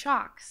clouds, but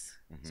shocks.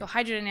 So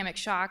hydrodynamic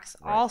shocks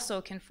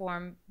also can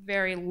form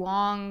very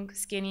long,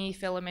 skinny,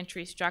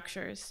 filamentary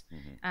structures.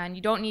 And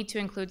you don't need to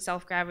include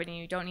self-gravity.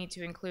 You don't need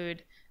to include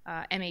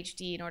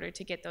MHD in order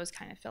to get those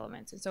kind of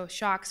filaments. And so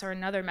shocks are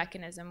another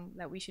mechanism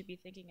that we should be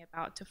thinking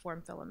about to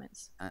form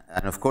filaments.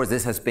 And of course,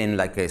 this has been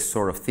like a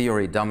sort of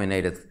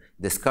theory-dominated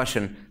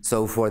discussion.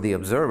 So for the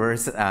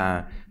observers,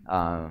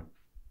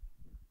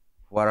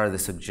 what are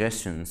the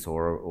suggestions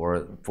or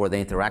for the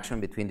interaction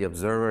between the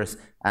observers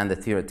and the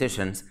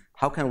theoreticians?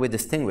 How can we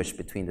distinguish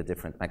between the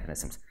different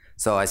mechanisms?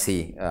 So I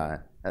see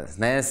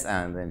Nes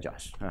and then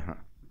Josh,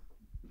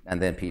 and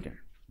then Peter.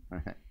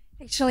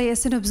 Actually,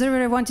 as an observer,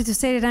 I wanted to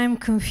say that I'm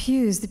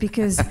confused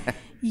because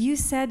you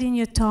said in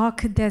your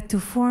talk that to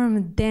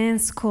form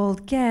dense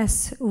cold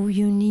gas,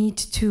 you need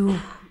to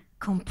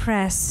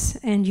compress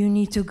and you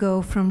need to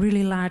go from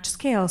really large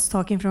scales,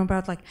 talking from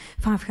about like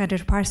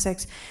 500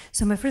 parsecs.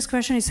 So my first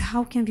question is,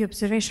 how can we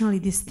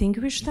observationally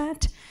distinguish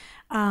that?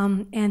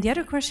 And the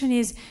other question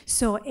is,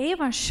 so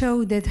Eva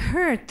showed that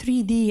her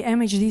 3D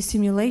MHD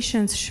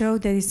simulations show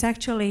that it's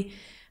actually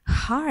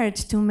hard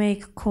to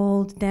make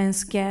cold,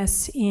 dense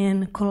gas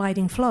in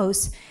colliding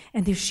flows.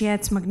 And if she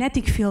adds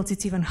magnetic fields,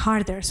 it's even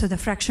harder. So the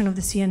fraction of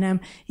the CNM,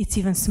 it's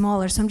even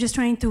smaller. So I'm just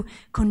trying to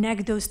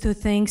connect those two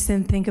things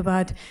and think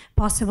about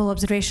possible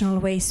observational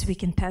ways we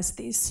can test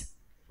these.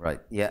 Right.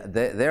 Yeah.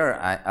 There,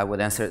 I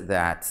would answer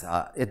that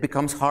it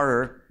becomes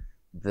harder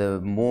the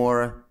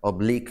more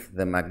oblique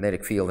the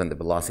magnetic field and the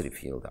velocity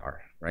field are,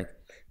 right?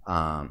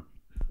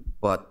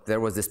 But there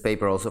was this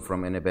paper also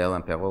from Enebel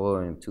and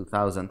Perot in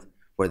 2000,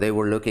 where they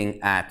were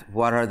looking at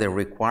what are the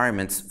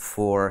requirements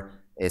for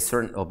a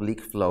certain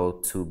oblique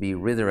flow to be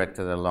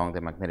redirected along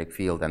the magnetic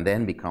field and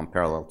then become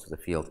parallel to the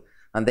field.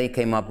 And they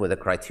came up with a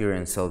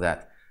criterion so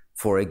that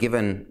for a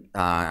given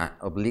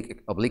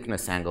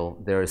obliqueness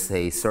angle, there is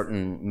a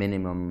certain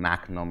minimum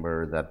Mach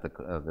number that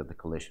the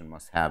collision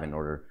must have in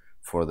order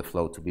for the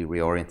flow to be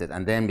reoriented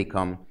and then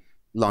become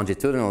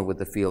longitudinal with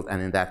the field.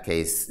 And in that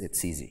case,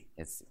 it's easy.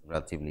 It's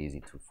relatively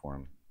easy to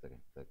form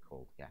the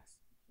cold gas.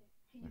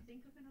 Can you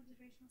think of an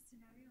observational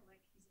scenario?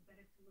 Like, is it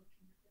better to look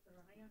at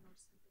Orion or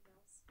something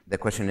else? The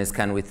question is,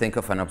 can we think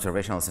of an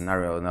observational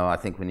scenario? No, I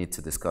think we need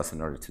to discuss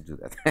in order to do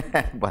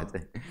that. But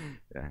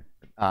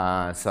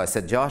yeah. So I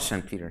said Josh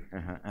and Peter,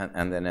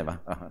 and then Eva.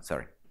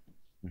 Sorry.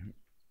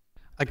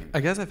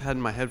 I guess I've had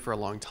in my head for a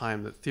long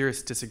time that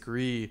theorists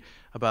disagree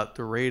about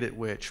the rate at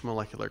which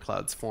molecular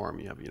clouds form.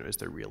 You have, is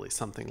there really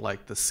something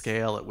like the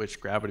scale at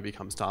which gravity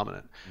becomes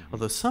dominant?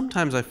 Although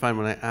sometimes I find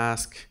when I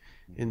ask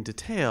in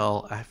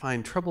detail, I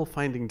find trouble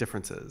finding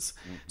differences.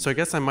 So I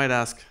guess I might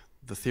ask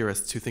the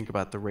theorists who think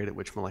about the rate at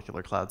which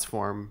molecular clouds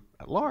form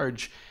at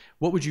large,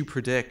 what would you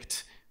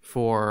predict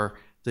for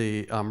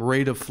the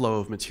rate of flow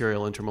of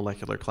material into a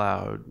molecular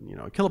cloud,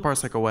 a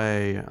kiloparsec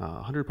away,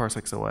 100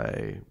 parsecs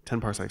away,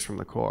 10 parsecs from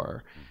the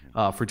core,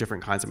 for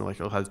different kinds of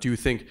molecular clouds?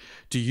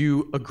 Do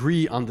you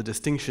agree on the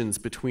distinctions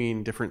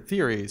between different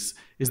theories?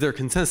 Is there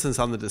consensus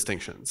on the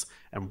distinctions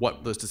and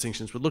what those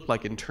distinctions would look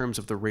like in terms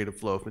of the rate of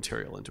flow of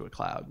material into a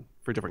cloud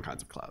for different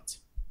kinds of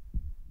clouds?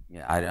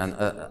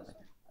 Yeah,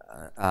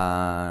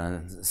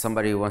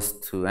 somebody wants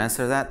to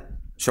answer that?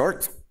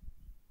 Short?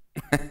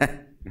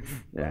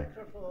 Yeah.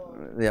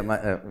 Yeah,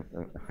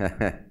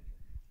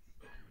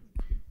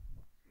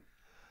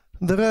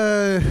 There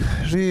are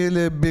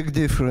really big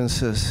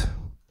differences,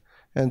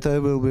 and I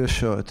will be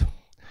short.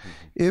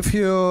 If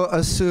you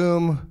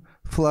assume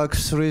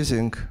flux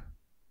freezing,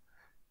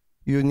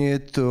 you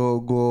need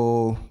to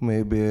go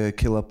maybe a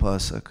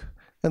kiloparsec,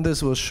 and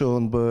this was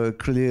shown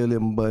clearly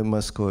by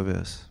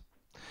Moscovius.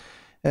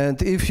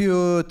 And if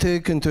you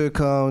take into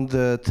account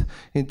that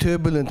in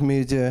turbulent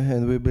media,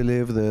 and we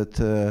believe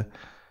that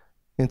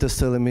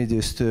interstellar media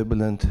is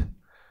turbulent,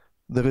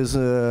 there is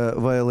a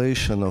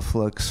violation of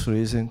flux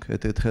freezing,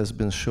 and it has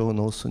been shown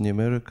also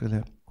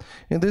numerically.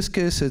 In this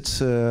case,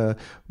 it's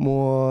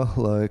more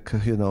like,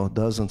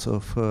 dozens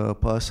of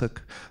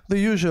parsec. The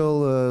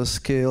usual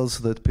scales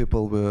that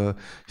people were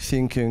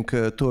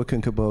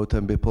talking about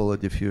ambipolar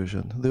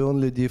diffusion. The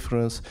only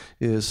difference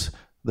is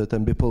that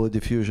ambipolar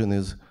diffusion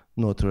is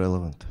not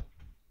relevant.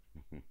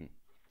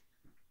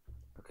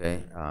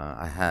 Okay,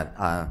 I had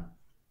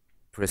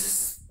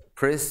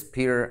Chris,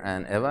 Peter,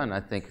 and Eva, and I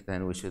think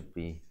then we should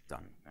be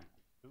done.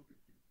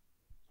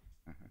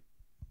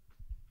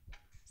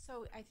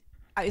 So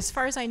as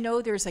far as I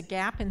know, there's a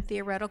gap in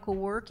theoretical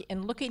work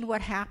in looking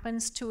what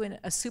happens to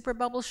a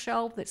superbubble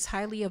shell that's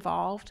highly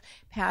evolved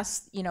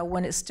past,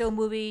 when it's still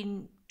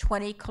moving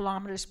 20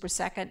 kilometers per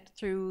second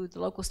through the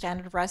local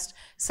standard of rest,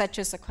 such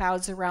as the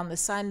clouds around the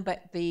sun, but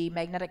the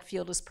magnetic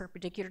field is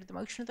perpendicular to the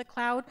motion of the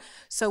cloud.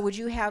 So would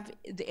you have,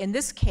 in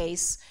this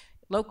case,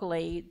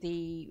 locally,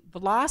 the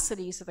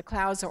velocities of the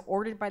clouds are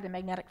ordered by the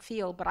magnetic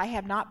field, but I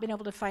have not been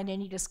able to find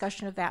any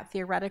discussion of that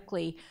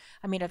theoretically,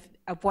 I mean,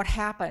 of what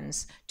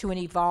happens to an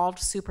evolved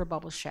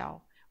superbubble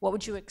shell. What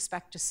would you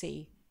expect to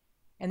see?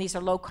 And these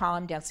are low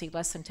column density,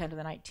 less than 10 to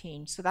the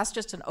 19. So that's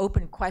just an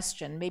open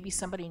question. Maybe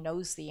somebody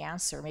knows the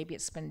answer. Maybe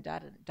it's been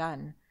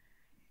done.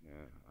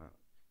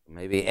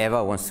 Maybe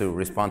Eva wants to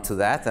respond to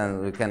that,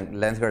 and we can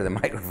lend her the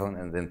microphone,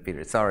 and then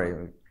Peter.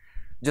 Sorry,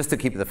 just to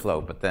keep the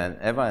flow, but then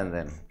Eva and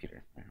then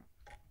Peter.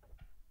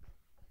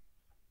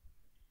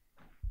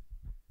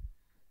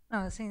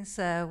 Oh, since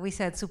we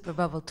said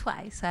superbubble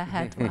twice, I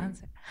had to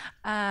answer.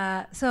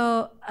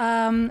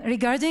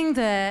 Regarding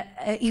the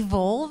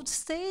evolved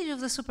stage of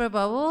the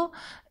superbubble,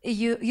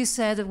 you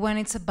said when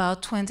it's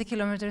about 20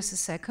 kilometers a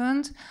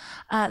second,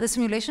 the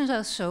simulations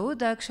I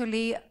showed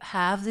actually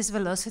have these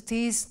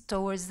velocities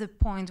towards the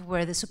point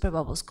where the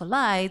superbubbles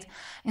collide,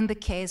 in the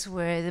case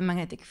where the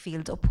magnetic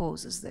field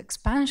opposes the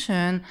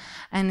expansion,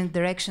 and in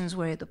directions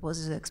where it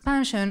opposes the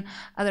expansion.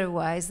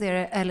 Otherwise,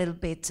 they're a little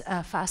bit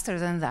faster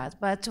than that.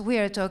 But we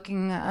are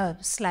talking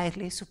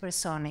slightly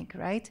supersonic,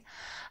 right?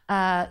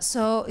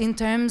 So in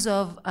terms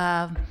of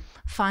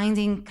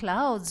finding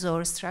clouds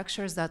or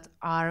structures that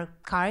are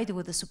carried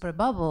with the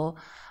superbubble,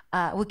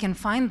 we can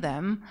find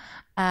them.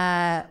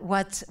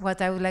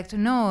 What I would like to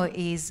know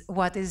is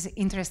what is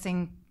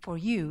interesting for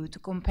you to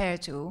compare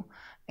to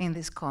in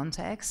this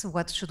context.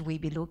 What should we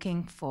be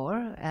looking for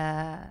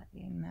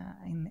in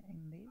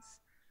this?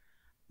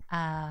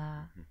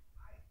 I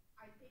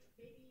think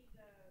maybe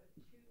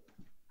the two,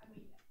 I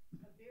mean,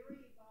 a very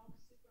evolved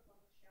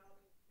superbubble shell,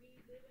 we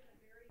live in a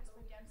very low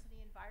density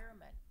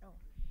environment.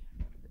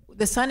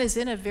 The sun is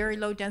in a very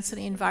low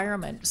density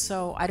environment,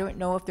 so I don't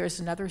know if there's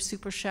another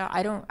super shell.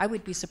 I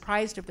would be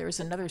surprised if there was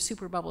another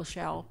superbubble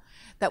shell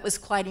that was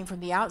colliding from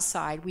the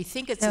outside. We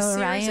think it's a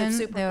series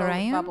of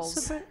supernova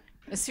bubbles,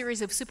 a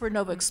series of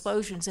supernova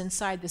explosions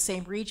inside the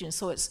same region.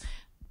 So it's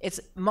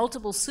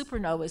multiple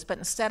supernovas, but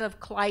instead of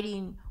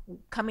colliding,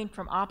 coming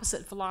from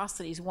opposite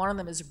velocities, one of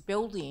them is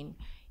building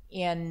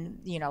in,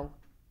 you know,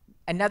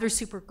 another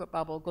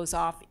superbubble goes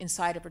off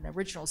inside of an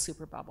original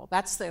superbubble.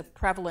 That's the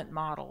prevalent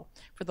model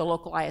for the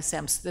local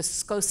ISMs. The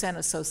SCOSEN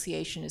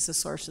association is the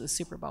source of the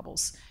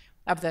superbubbles,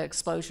 of the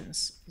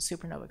explosions, the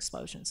supernova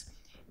explosions.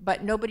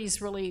 But nobody's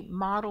really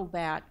modeled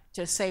that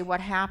to say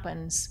what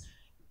happens,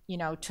 you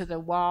know, to the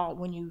wall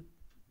when you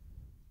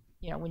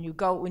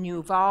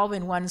evolve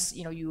in one's,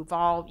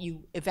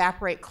 you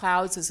evaporate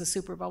clouds as the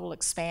superbubble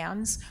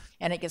expands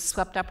and it gets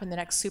swept up in the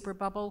next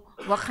superbubble.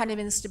 What kind of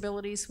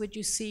instabilities would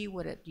you see?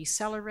 Would it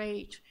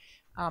decelerate?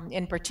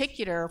 In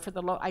particular, for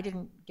the I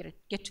didn't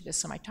get to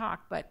this in my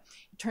talk, but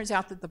it turns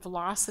out that the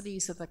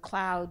velocities of the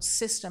cloud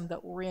system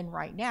that we're in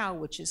right now,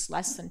 which is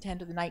less than 10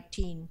 to the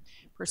 19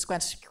 per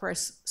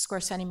square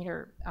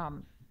centimeter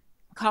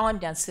column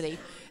density,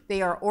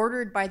 they are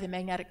ordered by the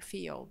magnetic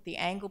field. The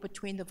angle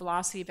between the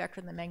velocity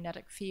vector and the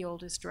magnetic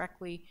field is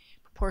directly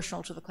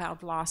proportional to the cloud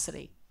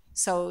velocity.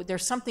 So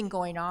there's something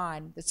going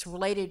on that's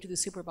related to the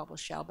superbubble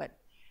shell, but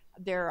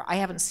I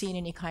haven't seen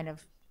any kind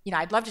of,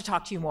 I'd love to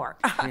talk to you more.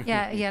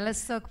 yeah,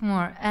 let's talk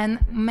more.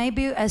 And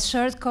maybe a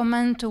short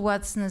comment to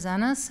what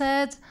Snezana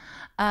said.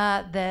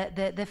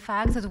 The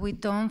fact that we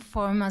don't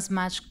form as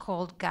much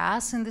cold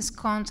gas in this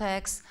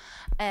context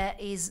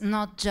is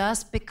not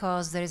just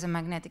because there is a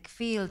magnetic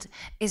field,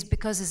 it's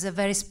because it's a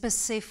very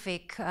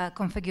specific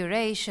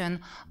configuration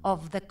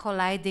of the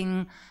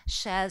colliding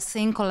shells,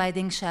 thin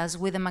colliding shells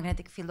with a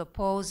magnetic field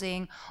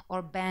opposing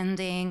or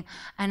bending.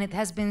 And it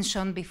has been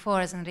shown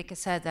before, as Enrique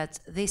said, that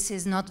this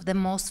is not the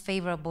most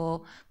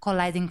favorable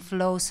colliding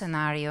flow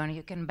scenario, and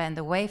you can bend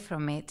away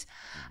from it.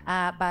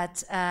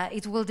 But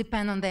it will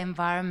depend on the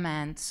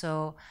environment.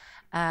 So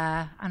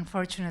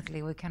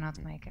unfortunately, we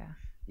cannot make a...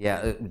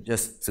 Yeah,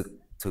 just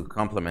to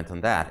complement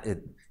on that,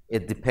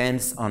 it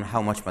depends on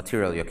how much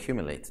material you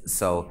accumulate.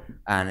 So,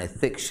 and a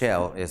thick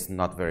shell is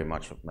not very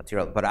much of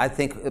material. But I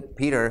think,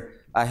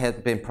 Peter, I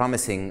had been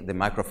promising the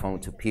microphone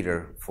to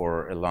Peter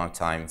for a long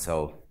time,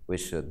 so we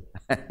should.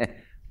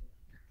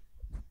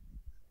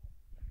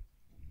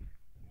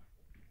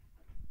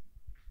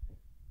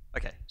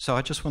 Okay, so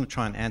I just want to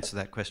try and answer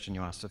that question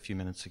you asked a few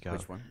minutes ago.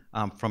 Which one?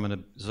 From an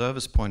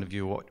observer's point of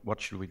view, what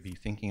should we be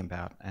thinking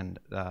about? And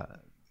the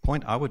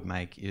point I would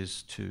make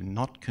is to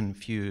not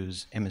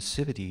confuse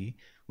emissivity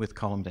with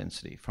column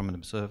density. From an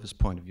observer's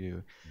point of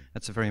view,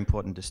 that's a very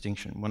important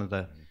distinction. One of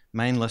the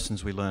main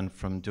lessons we learned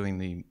from doing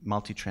the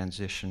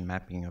multi-transition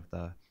mapping of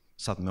the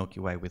Southern Milky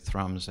Way with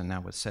thrums and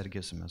now with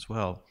Sedigism as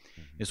well,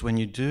 is when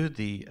you do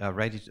the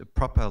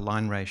proper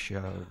line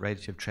ratio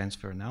radiative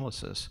transfer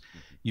analysis,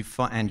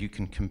 and you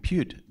can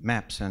compute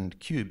maps and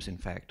cubes, in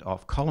fact,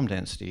 of column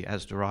density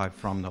as derived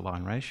from the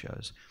line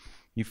ratios,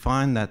 you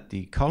find that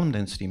the column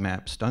density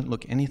maps don't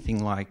look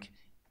anything like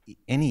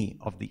any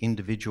of the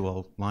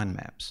individual line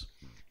maps.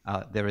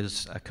 There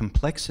is a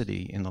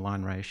complexity in the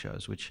line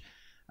ratios, which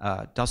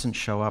doesn't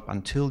show up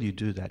until you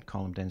do that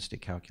column density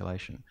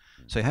calculation.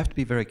 So you have to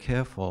be very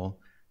careful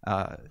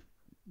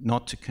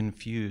not to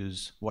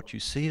confuse what you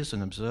see as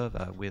an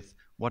observer with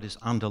what is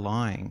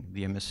underlying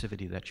the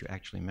emissivity that you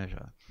actually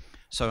measure.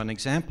 So an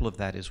example of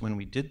that is when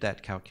we did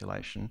that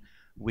calculation,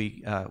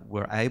 we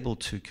were able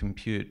to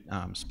compute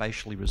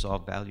spatially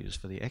resolved values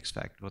for the X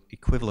factor,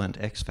 equivalent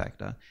X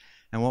factor.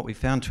 And what we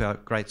found to our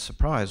great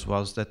surprise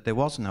was that there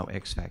was no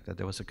X factor.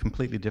 There was a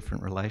completely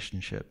different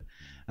relationship.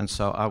 And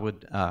so I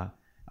would,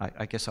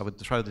 I guess I would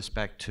throw this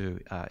back to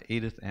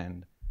Edith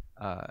and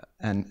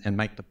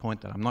make the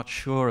point that I'm not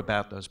sure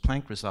about those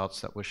Planck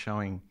results that were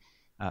showing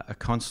a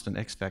constant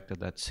X factor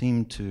that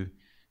seemed to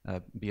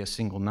be a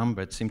single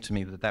number. It seemed to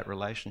me that that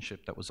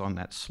relationship that was on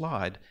that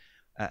slide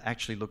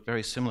actually looked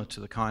very similar to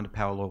the kind of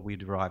power law we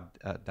derived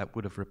that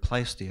would have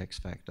replaced the X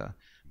factor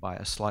by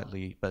a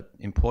slightly, but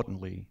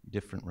importantly,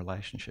 different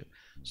relationship.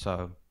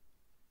 So,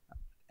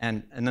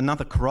 and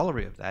another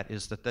corollary of that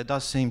is that there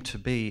does seem to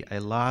be a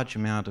large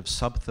amount of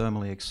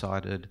subthermally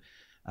excited,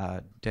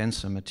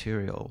 denser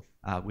material,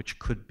 which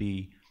could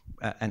be,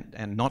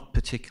 and not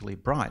particularly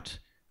bright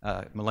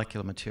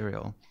molecular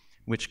material,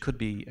 which could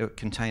be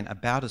contain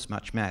about as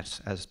much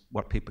mass as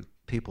what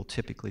people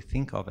typically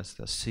think of as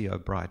the CO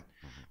bright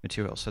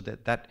material. So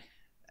that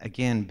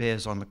again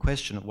bears on the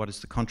question of what is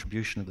the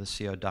contribution of the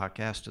CO dark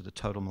gas to the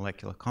total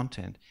molecular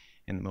content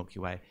in the Milky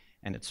Way.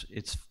 And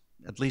it's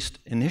at least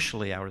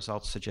initially our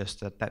results suggest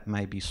that that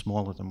may be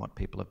smaller than what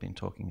people have been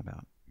talking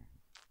about.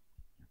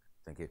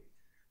 Thank you.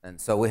 And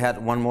so we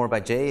had one more by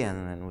Jay,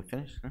 and then we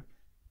finish. Huh?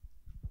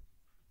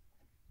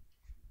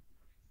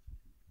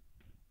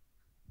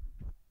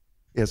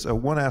 Yes,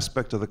 one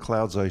aspect of the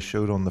clouds I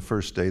showed on the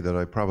first day that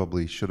I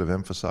probably should have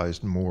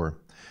emphasized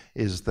more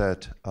is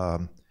that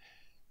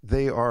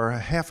they are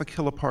half a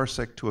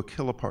kiloparsec to a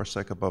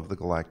kiloparsec above the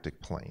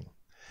galactic plane,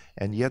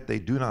 and yet they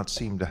do not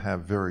seem to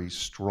have very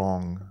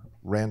strong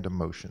random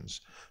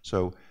motions.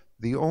 So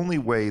the only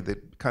way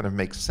that kind of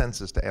makes sense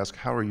is to ask,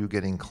 how are you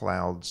getting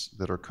clouds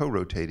that are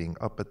co-rotating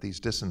up at these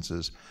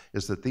distances,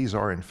 is that these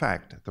are in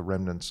fact the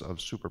remnants of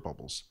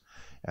superbubbles,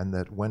 and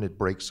that when it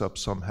breaks up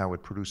somehow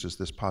it produces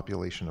this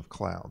population of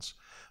clouds.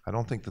 I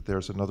don't think that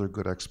there's another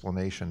good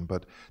explanation,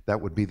 but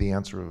that would be the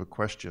answer of a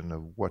question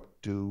of what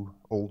do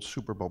old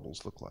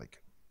superbubbles look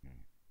like.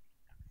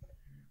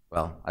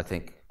 Well, I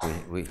think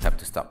we have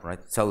to stop, right?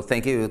 So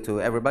thank you to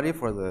everybody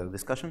for the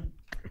discussion.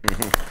 Okay,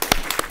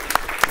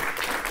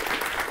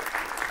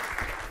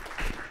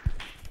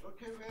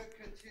 we're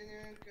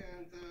continuing,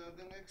 and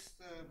the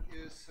next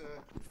is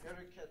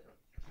Enrique.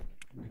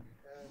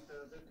 And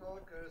the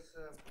talk is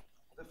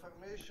the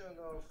formation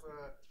of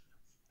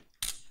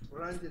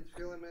rounded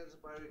filaments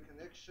by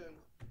reconnection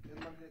in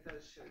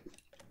magnetized sheets.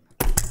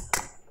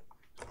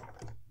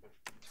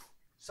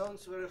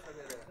 Sounds very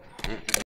familiar.